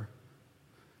each other.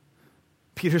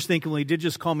 Peter's thinking, well, he did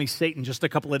just call me Satan just a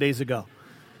couple of days ago.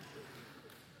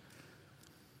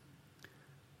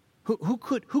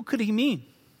 Who could he mean?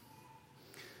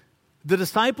 The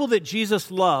disciple that Jesus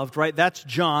loved, right, that's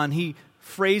John. He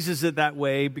phrases it that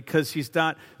way because he's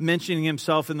not mentioning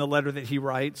himself in the letter that he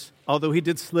writes, although he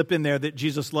did slip in there that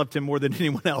Jesus loved him more than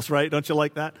anyone else, right? Don't you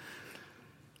like that?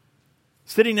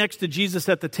 Sitting next to Jesus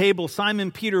at the table, Simon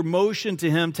Peter motioned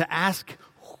to him to ask,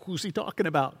 who's he talking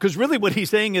about? Because really what he's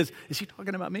saying is he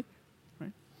talking about me?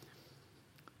 Right?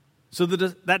 So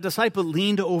that disciple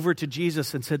leaned over to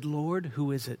Jesus and said, "Lord,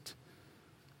 who is it?"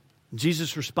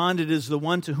 Jesus responded, "It is the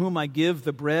one to whom I give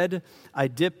the bread I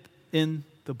dip in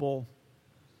the bowl."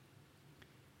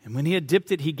 And when he had dipped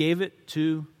it, he gave it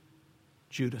to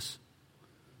Judas,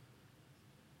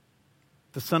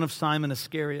 the son of Simon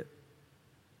Iscariot.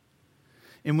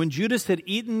 And when Judas had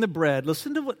eaten the bread,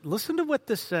 listen to what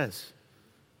this says.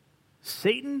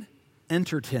 Satan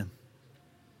entered him.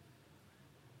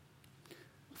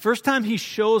 First time he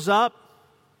shows up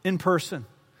in person.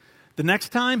 The next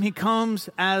time he comes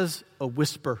as a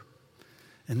whisper.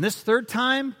 And this third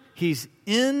time, he's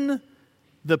in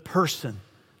the person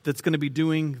that's going to be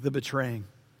doing the betraying.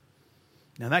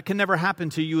 Now, that can never happen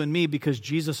to you and me because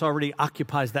Jesus already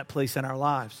occupies that place in our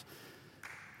lives.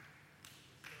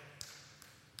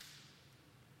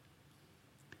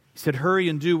 He said, hurry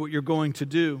and do what you're going to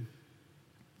do.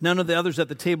 None of the others at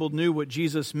the table knew what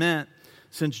Jesus meant.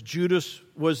 Since Judas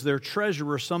was their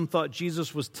treasurer, some thought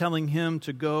Jesus was telling him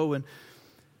to go and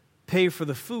pay for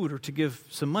the food or to give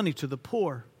some money to the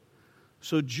poor.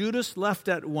 So Judas left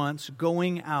at once,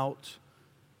 going out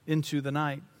into the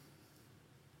night.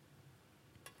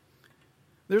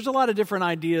 There's a lot of different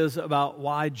ideas about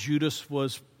why Judas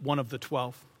was one of the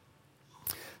 12.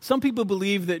 Some people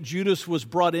believe that Judas was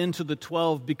brought into the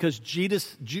 12 because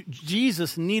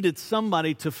Jesus needed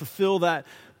somebody to fulfill that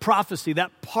prophecy,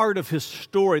 that part of his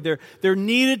story. There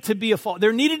needed to be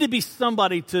there needed to be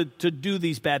somebody to do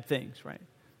these bad things, right?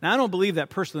 Now, I don't believe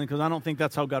that personally because I don't think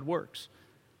that's how God works.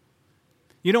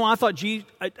 You know, I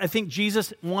think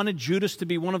Jesus wanted Judas to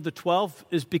be one of the 12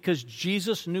 is because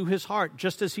Jesus knew his heart,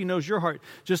 just as he knows your heart,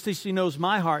 just as he knows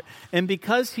my heart. And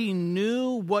because he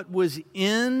knew what was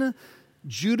in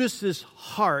Judas's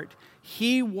heart,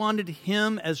 he wanted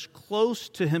him as close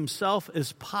to himself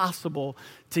as possible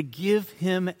to give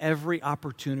him every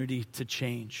opportunity to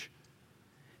change.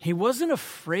 He wasn't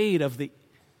afraid of the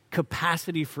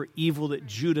capacity for evil that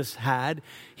Judas had.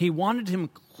 He wanted him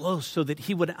close so that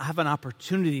he would have an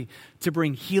opportunity to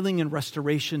bring healing and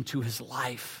restoration to his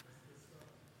life.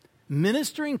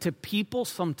 Ministering to people,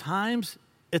 sometimes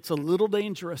it's a little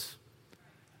dangerous.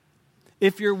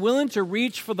 If you're willing to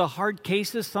reach for the hard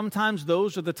cases, sometimes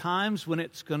those are the times when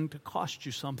it's going to cost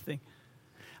you something.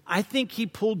 I think he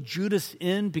pulled Judas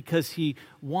in because he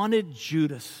wanted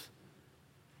Judas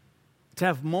to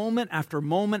have moment after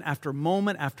moment after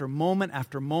moment after moment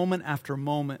after moment after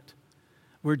moment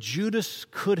where Judas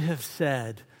could have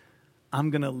said, I'm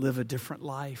going to live a different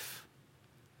life.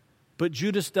 But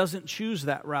Judas doesn't choose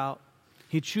that route.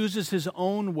 He chooses his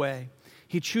own way.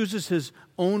 He chooses his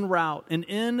own route. And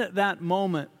in that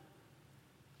moment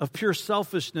of pure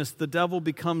selfishness, the devil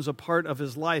becomes a part of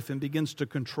his life and begins to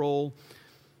control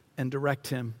and direct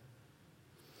him.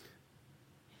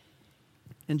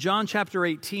 In John chapter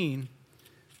 18,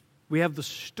 we have the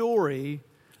story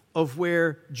of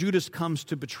where Judas comes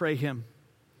to betray him.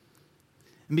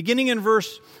 And beginning in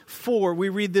verse 4, we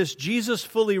read this: Jesus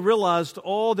fully realized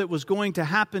all that was going to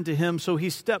happen to him, so he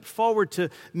stepped forward to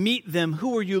meet them.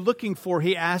 Who are you looking for?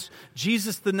 He asked.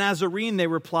 Jesus the Nazarene, they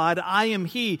replied. I am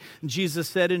he, Jesus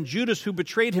said. And Judas, who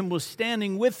betrayed him, was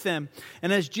standing with them.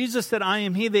 And as Jesus said, I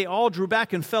am he, they all drew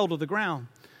back and fell to the ground.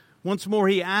 Once more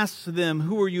he asked them,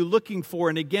 who are you looking for?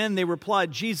 And again they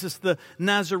replied, Jesus the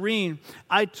Nazarene.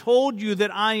 I told you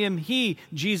that I am he,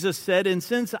 Jesus said, and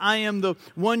since I am the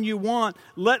one you want,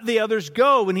 let the others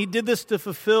go. And he did this to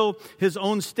fulfill his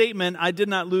own statement, I did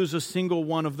not lose a single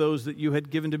one of those that you had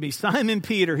given to me. Simon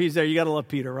Peter, he's there. You got to love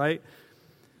Peter, right?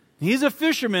 He's a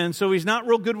fisherman, so he's not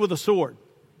real good with a sword.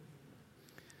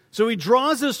 So he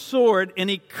draws his sword and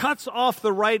he cuts off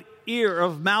the right ear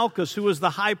of Malchus, who was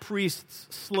the high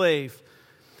priest's slave.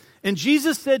 And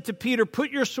Jesus said to Peter,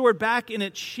 put your sword back in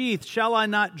its sheath. Shall I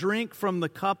not drink from the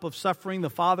cup of suffering the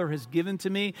Father has given to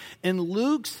me? In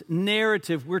Luke's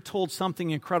narrative, we're told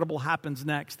something incredible happens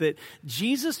next, that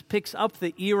Jesus picks up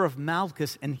the ear of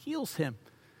Malchus and heals him.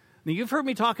 Now, you've heard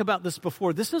me talk about this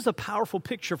before. This is a powerful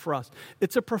picture for us.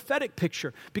 It's a prophetic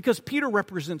picture because Peter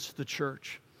represents the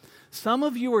church. Some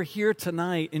of you are here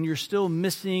tonight and you're still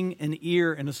missing an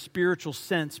ear in a spiritual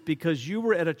sense because you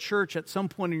were at a church at some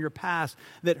point in your past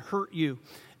that hurt you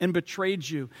and betrayed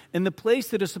you. And the place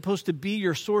that is supposed to be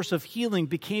your source of healing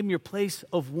became your place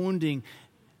of wounding.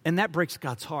 And that breaks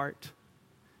God's heart.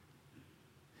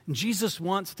 And Jesus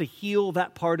wants to heal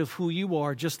that part of who you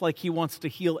are, just like he wants to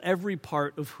heal every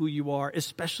part of who you are,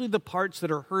 especially the parts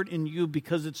that are hurt in you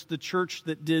because it's the church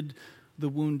that did the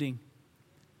wounding.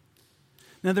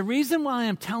 Now, the reason why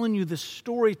I'm telling you this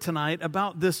story tonight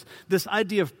about this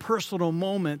idea of personal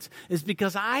moments is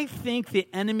because I think the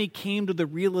enemy came to the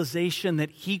realization that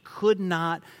he could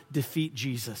not defeat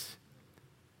Jesus.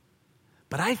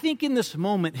 But I think in this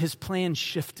moment, his plan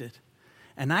shifted.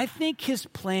 And I think his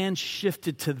plan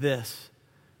shifted to this.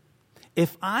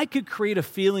 If I could create a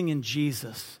feeling in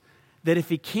Jesus that if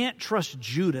he can't trust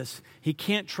Judas, he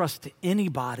can't trust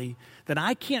anybody, then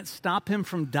I can't stop him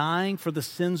from dying for the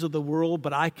sins of the world,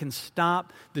 but I can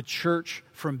stop the church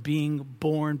from being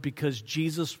born because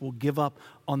Jesus will give up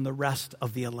on the rest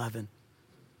of the 11.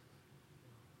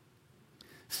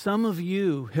 Some of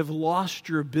you have lost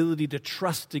your ability to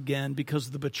trust again because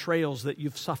of the betrayals that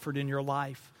you've suffered in your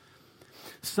life.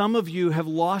 Some of you have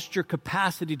lost your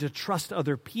capacity to trust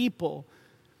other people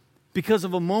because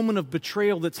of a moment of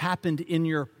betrayal that's happened in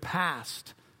your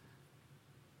past.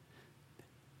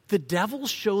 The devil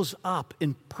shows up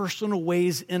in personal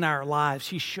ways in our lives.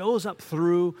 He shows up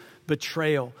through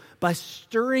betrayal by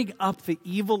stirring up the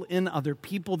evil in other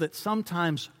people that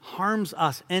sometimes harms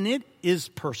us. And it is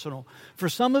personal. For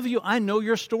some of you, I know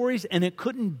your stories, and it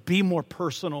couldn't be more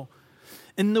personal.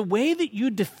 And the way that you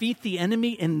defeat the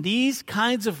enemy in these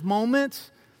kinds of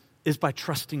moments is by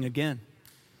trusting again.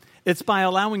 It's by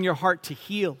allowing your heart to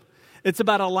heal. It's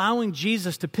about allowing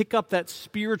Jesus to pick up that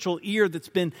spiritual ear that's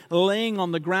been laying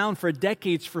on the ground for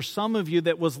decades for some of you,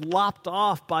 that was lopped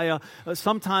off by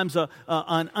sometimes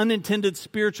an unintended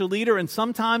spiritual leader, and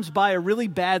sometimes by a really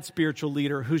bad spiritual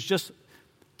leader who's just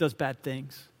does bad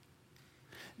things.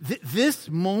 This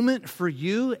moment for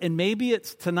you, and maybe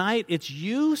it's tonight, it's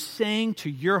you saying to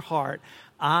your heart,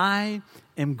 I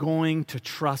am going to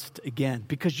trust again.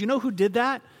 Because you know who did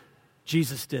that?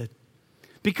 Jesus did.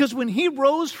 Because when he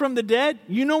rose from the dead,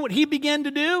 you know what he began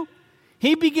to do?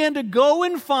 He began to go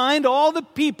and find all the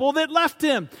people that left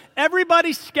him.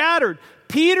 Everybody scattered.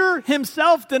 Peter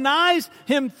himself denies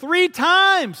him 3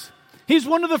 times. He's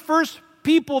one of the first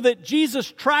people that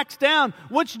Jesus tracks down.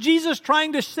 What's Jesus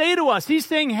trying to say to us? He's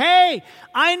saying, hey,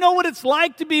 I know what it's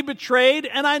like to be betrayed,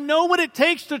 and I know what it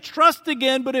takes to trust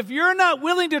again, but if you're not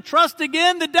willing to trust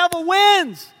again, the devil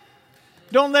wins.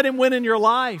 Don't let him win in your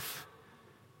life.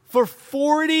 For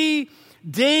 40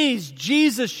 days,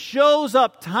 Jesus shows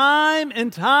up time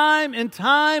and time and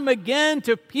time again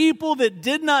to people that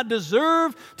did not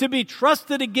deserve to be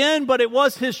trusted again, but it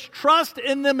was his trust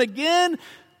in them again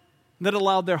that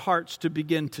allowed their hearts to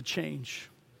begin to change.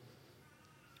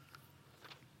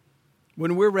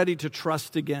 When we're ready to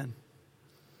trust again,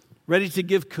 ready to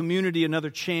give community another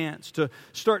chance, to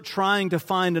start trying to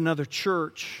find another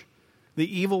church,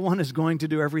 the evil one is going to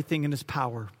do everything in his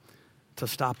power to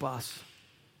stop us.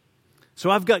 So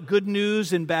I've got good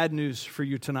news and bad news for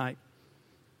you tonight.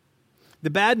 The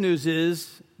bad news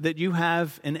is that you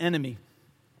have an enemy.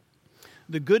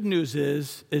 The good news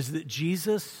is that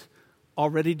Jesus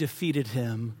already defeated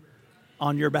him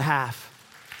on your behalf.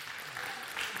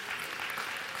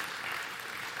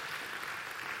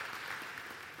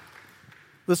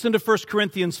 Listen to 1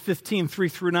 Corinthians 15,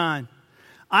 3-9.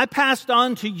 I passed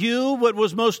on to you what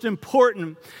was most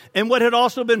important and what had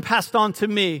also been passed on to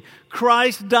me.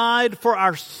 Christ died for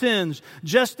our sins.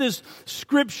 Just as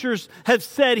scriptures have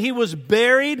said, he was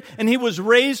buried and he was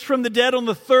raised from the dead on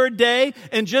the 3rd day.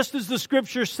 And just as the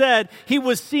scripture said, he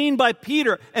was seen by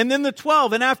Peter and then the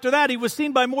 12. And after that, he was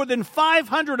seen by more than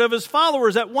 500 of his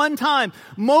followers at one time,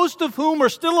 most of whom are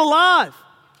still alive,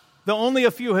 though only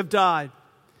a few have died.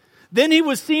 Then he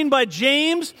was seen by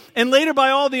James and later by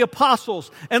all the apostles.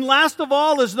 And last of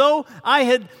all, as though I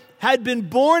had been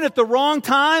born at the wrong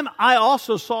time, I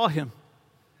also saw him.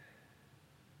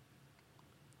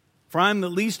 For I am the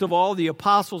least of all the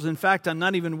apostles. In fact, I'm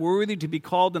not even worthy to be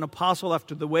called an apostle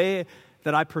after the way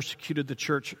that I persecuted the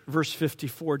church. Verse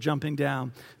 54, jumping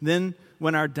down. Then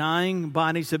when our dying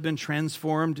bodies have been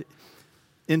transformed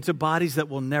into bodies that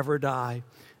will never die,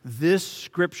 this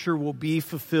scripture will be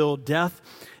fulfilled. Death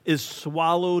is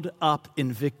swallowed up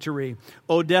in victory.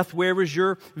 O death, where is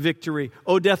your victory?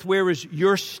 O death, where is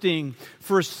your sting?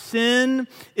 For sin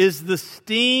is the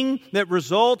sting that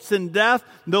results in death.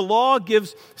 The law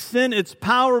gives sin its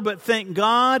power, but thank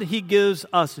God he gives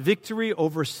us victory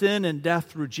over sin and death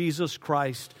through Jesus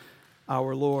Christ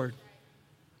our Lord.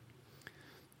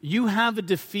 You have a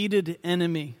defeated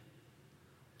enemy.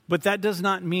 But that does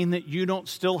not mean that you don't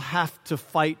still have to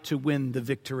fight to win the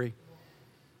victory.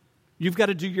 You've got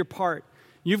to do your part.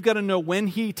 You've got to know when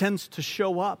he tends to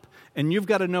show up, and you've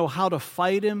got to know how to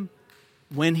fight him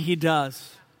when he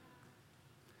does.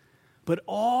 But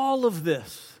all of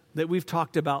this that we've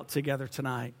talked about together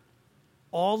tonight,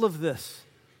 all of this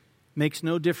makes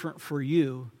no difference for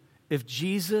you if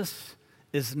Jesus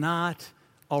is not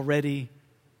already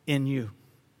in you.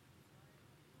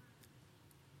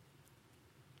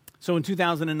 So in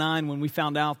 2009, when we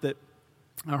found out that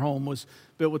our home was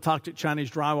built with Toxic Chinese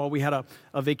drywall, we had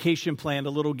a vacation planned, a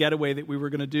little getaway that we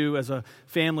were going to do as a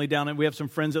family down. And we have some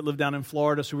friends that live down in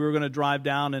Florida, so we were going to drive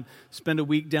down and spend a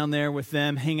week down there with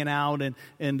them, hanging out.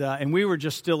 And we were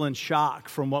just still in shock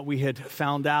from what we had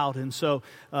found out. And so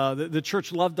the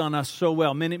church loved on us so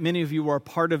well. Many of you were a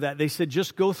part of that. They said,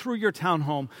 just go through your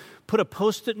townhome, put a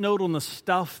Post-it note on the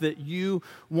stuff that you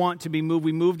want to be moved.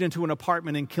 We moved into an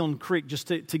apartment in Kiln Creek just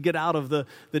to get out of the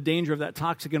danger of that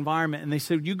toxic environment. And they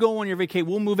said, you go on your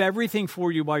vacation, we'll move everything for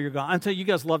you while you're gone. I'll tell you, you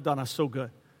guys loved on us so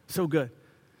good, so good.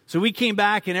 So we came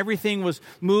back and everything was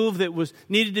moved that was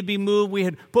needed to be moved. We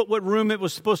had put what room it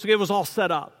was supposed to get. It was all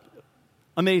set up.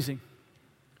 Amazing.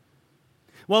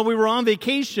 While we were on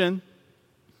vacation,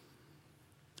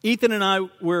 Ethan and I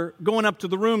were going up to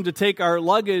the room to take our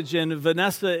luggage, and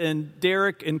Vanessa and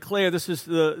Derek and Claire, this is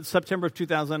the September of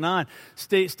 2009,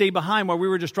 stay behind while we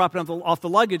were just dropping off the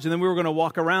luggage, and then we were going to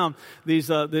walk around these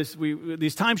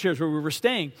timeshares where we were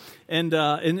staying.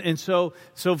 And so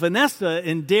Vanessa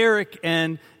and Derek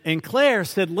and Claire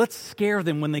said, let's scare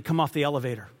them when they come off the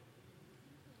elevator.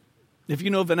 If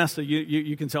you know Vanessa,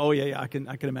 you can say, oh yeah, I can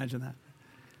imagine that.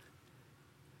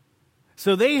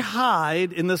 So they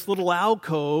hide in this little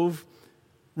alcove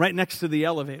right next to the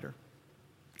elevator.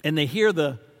 And they hear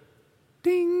the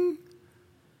ding.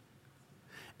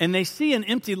 And they see an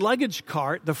empty luggage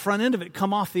cart, the front end of it,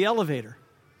 come off the elevator,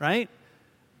 right?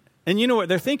 And you know what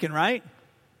they're thinking, right?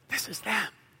 This is them.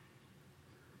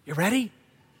 You ready?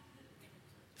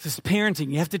 This is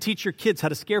parenting. You have to teach your kids how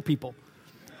to scare people.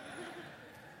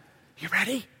 You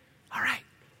ready? All right.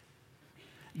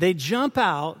 They jump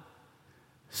out,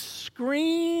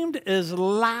 screamed as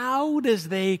loud as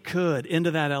they could into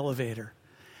that elevator.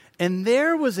 And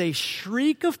there was a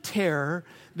shriek of terror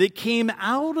that came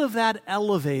out of that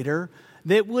elevator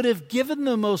that would have given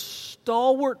the most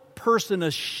stalwart person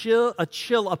a chill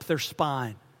up their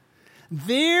spine.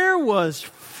 There was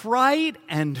fright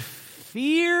and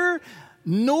fear,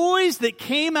 noise that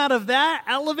came out of that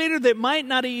elevator that might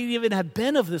not even have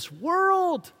been of this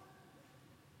world.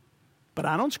 But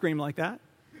I don't scream like that.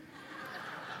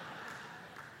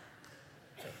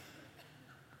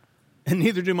 And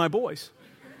neither do my boys.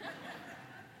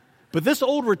 But this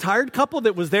old retired couple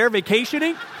that was there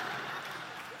vacationing,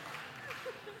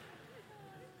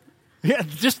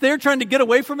 just there trying to get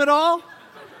away from it all.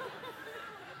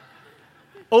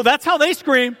 Oh, that's how they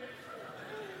scream.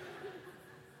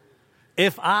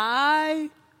 If I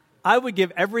would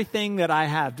give everything that I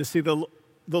have to see the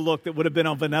look that would have been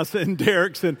on Vanessa and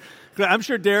Derek's. And I'm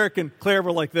sure Derek and Claire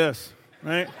were like this,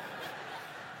 right?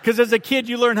 Because as a kid,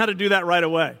 you learn how to do that right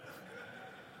away.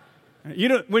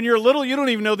 When you're little, you don't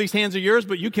even know these hands are yours,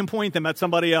 but you can point them at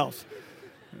somebody else.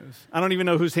 I don't even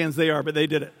know whose hands they are, but they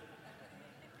did it.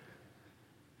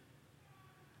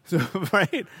 So,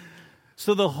 right?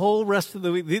 So the whole rest of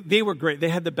the week, they were great. They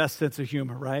had the best sense of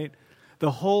humor, right? The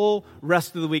whole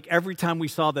rest of the week, every time we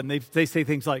saw them, they say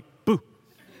things like, boo,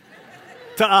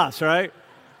 to us, right?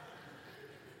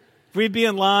 We'd be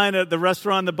in line at the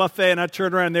restaurant, the buffet, and I'd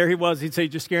turn around, there he was. He'd say,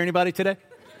 did you scare anybody today?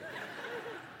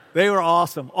 They were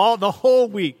awesome. The whole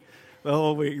week.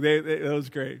 It was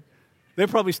great. They're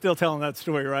probably still telling that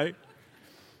story, right?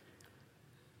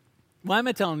 Why am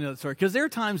I telling you that story? Because there are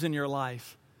times in your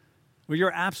life where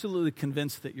you're absolutely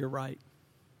convinced that you're right.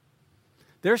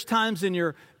 There's times in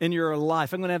your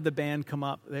life. I'm going to have the band come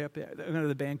up.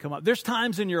 There's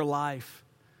times in your life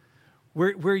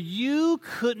where you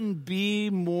couldn't be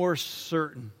more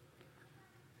certain,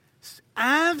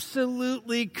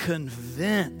 absolutely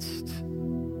convinced.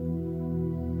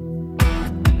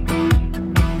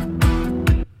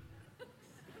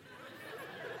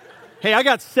 Hey, I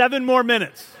got 7 more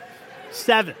minutes.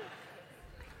 7.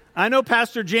 I know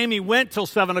Pastor Jamie went till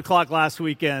 7 o'clock last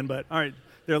weekend, but all right,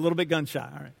 they're a little bit gun shy.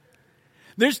 All right.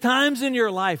 There's times in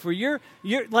your life where you're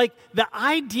like the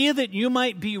idea that you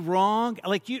might be wrong,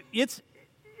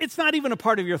 it's not even a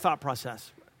part of your thought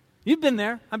process. You've been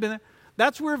there. I've been there.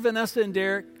 That's where Vanessa and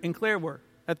Derek and Claire were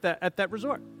at that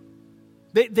resort.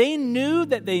 They knew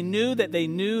that they knew that they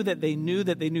knew that they knew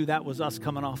that they knew that was us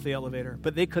coming off the elevator,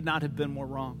 but they could not have been more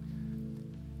wrong.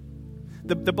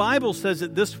 The Bible says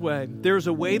it this way: there's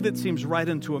a way that seems right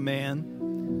unto a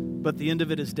man, but the end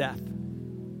of it is death.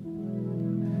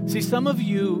 See, some of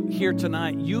you here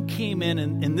tonight, you came in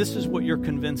and this is what you're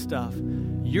convinced of.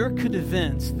 You're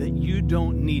convinced that you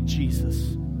don't need Jesus.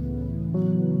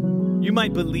 You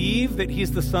might believe that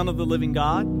he's the Son of the living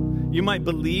God. You might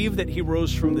believe that he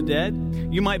rose from the dead.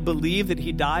 You might believe that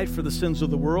he died for the sins of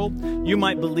the world. You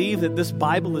might believe that this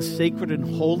Bible is sacred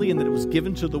and holy and that it was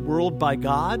given to the world by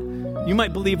God. You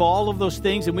might believe all of those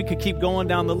things, and we could keep going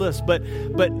down the list. But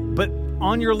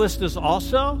on your list is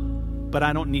also, but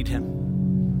I don't need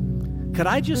him. Could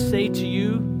I just say to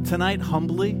you tonight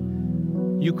humbly,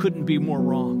 you couldn't be more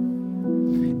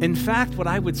wrong. In fact, what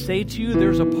I would say to you,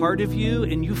 there's a part of you,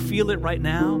 and you feel it right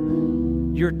now,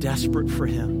 you're desperate for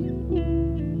him.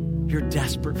 You're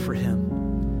desperate for him.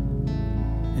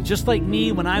 And just like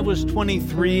me, when I was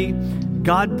 23,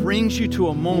 God brings you to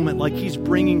a moment like he's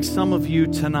bringing some of you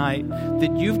tonight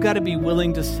that you've got to be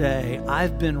willing to say,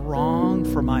 I've been wrong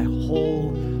for my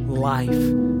whole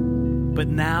life, but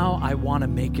now I want to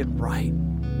make it right.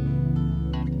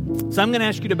 So I'm going to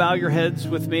ask you to bow your heads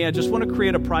with me. I just want to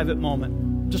create a private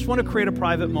moment. Just want to create a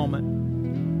private moment.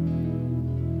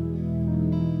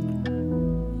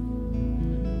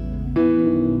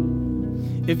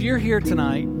 If you're here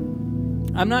tonight,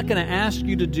 I'm not going to ask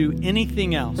you to do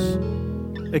anything else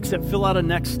except fill out a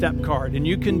next step card. And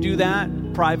you can do that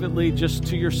privately just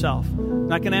to yourself. I'm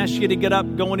not going to ask you to get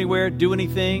up, go anywhere, do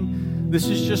anything. This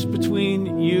is just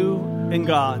between you and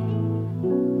God.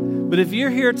 But if you're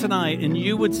here tonight and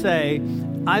you would say,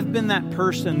 I've been that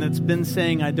person that's been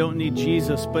saying I don't need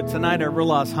Jesus, but tonight I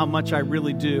realize how much I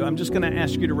really do. I'm just going to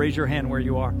ask you to raise your hand where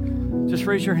you are. Just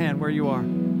raise your hand where you are.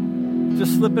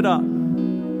 Just slip it up.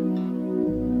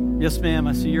 Yes, ma'am,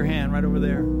 I see your hand right over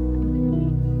there.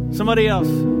 Somebody else,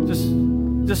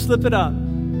 just slip it up.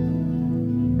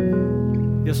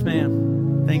 Yes,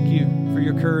 ma'am. Thank you for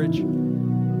your courage.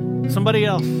 Somebody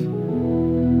else.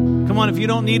 Come on, if you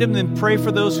don't need him, then pray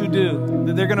for those who do.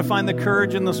 That they're going to find the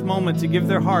courage in this moment to give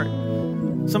their heart.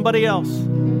 Somebody else.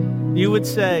 You would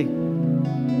say,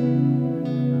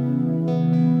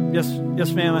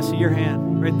 yes, ma'am, I see your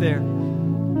hand right there.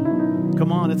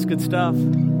 Come on, it's good stuff.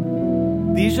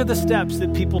 These are the steps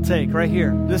that people take right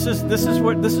here. This is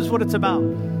what it's about.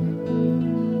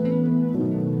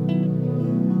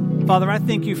 Father, I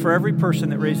thank you for every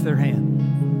person that raised their hand.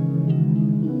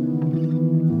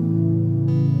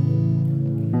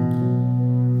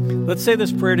 Let's say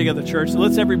this prayer together, church.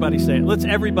 Let's everybody say it. Let's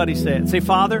everybody say it. Say,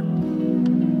 Father,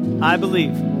 I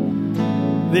believe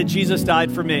that Jesus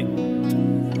died for me.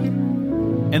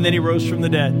 And then he rose from the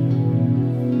dead.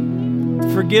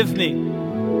 Forgive me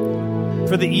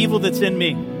for the evil that's in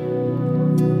me.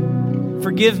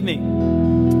 Forgive me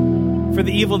for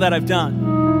the evil that I've done.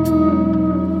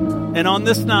 And on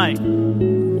this night,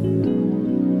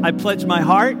 I pledge my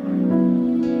heart,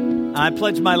 I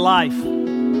pledge my life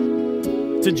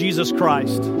to Jesus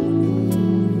Christ.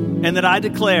 And that I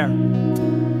declare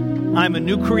I'm a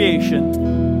new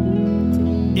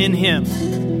creation in him.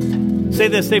 Say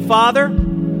this, say, Father,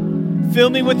 fill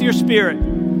me with your Spirit.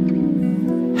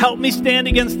 Help me stand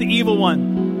against the evil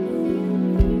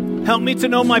one. Help me to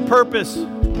know my purpose.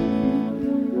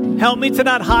 Help me to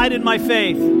not hide in my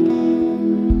faith.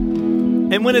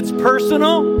 And when it's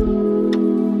personal,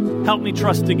 help me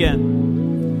trust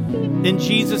again. In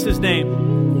Jesus' name.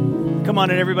 Come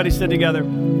on, and everybody said together.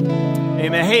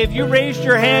 Amen. Hey, if you raised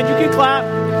your hand, you can clap.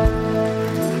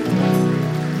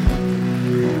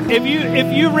 If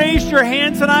you raised your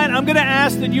hand tonight, I'm going to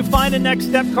ask that you find a next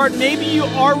step card. Maybe you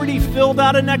already filled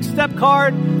out a next step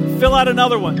card. Fill out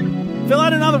another one. Fill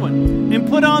out another one and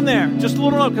put on there just a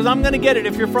little note, because I'm going to get it.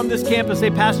 If you're from this campus, say,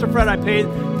 Pastor Fred, I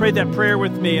prayed that prayer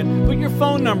with me. And put your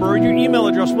phone number or your email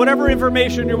address, whatever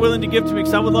information you're willing to give to me,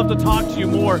 because I would love to talk to you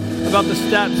more about the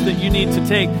steps that you need to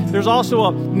take. There's also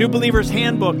a New Believer's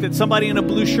Handbook that somebody in a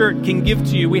blue shirt can give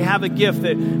to you. We have a gift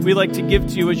that we like to give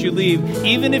to you as you leave.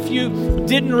 Even if you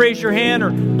didn't raise your hand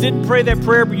or didn't pray that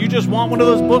prayer, but you just want one of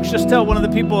those books, just tell one of the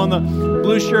people in the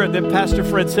blue shirt that Pastor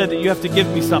Fred said that you have to give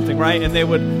me something, right? And they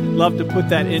would love to put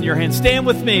that in your hand. Stand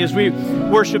with me as we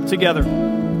worship together.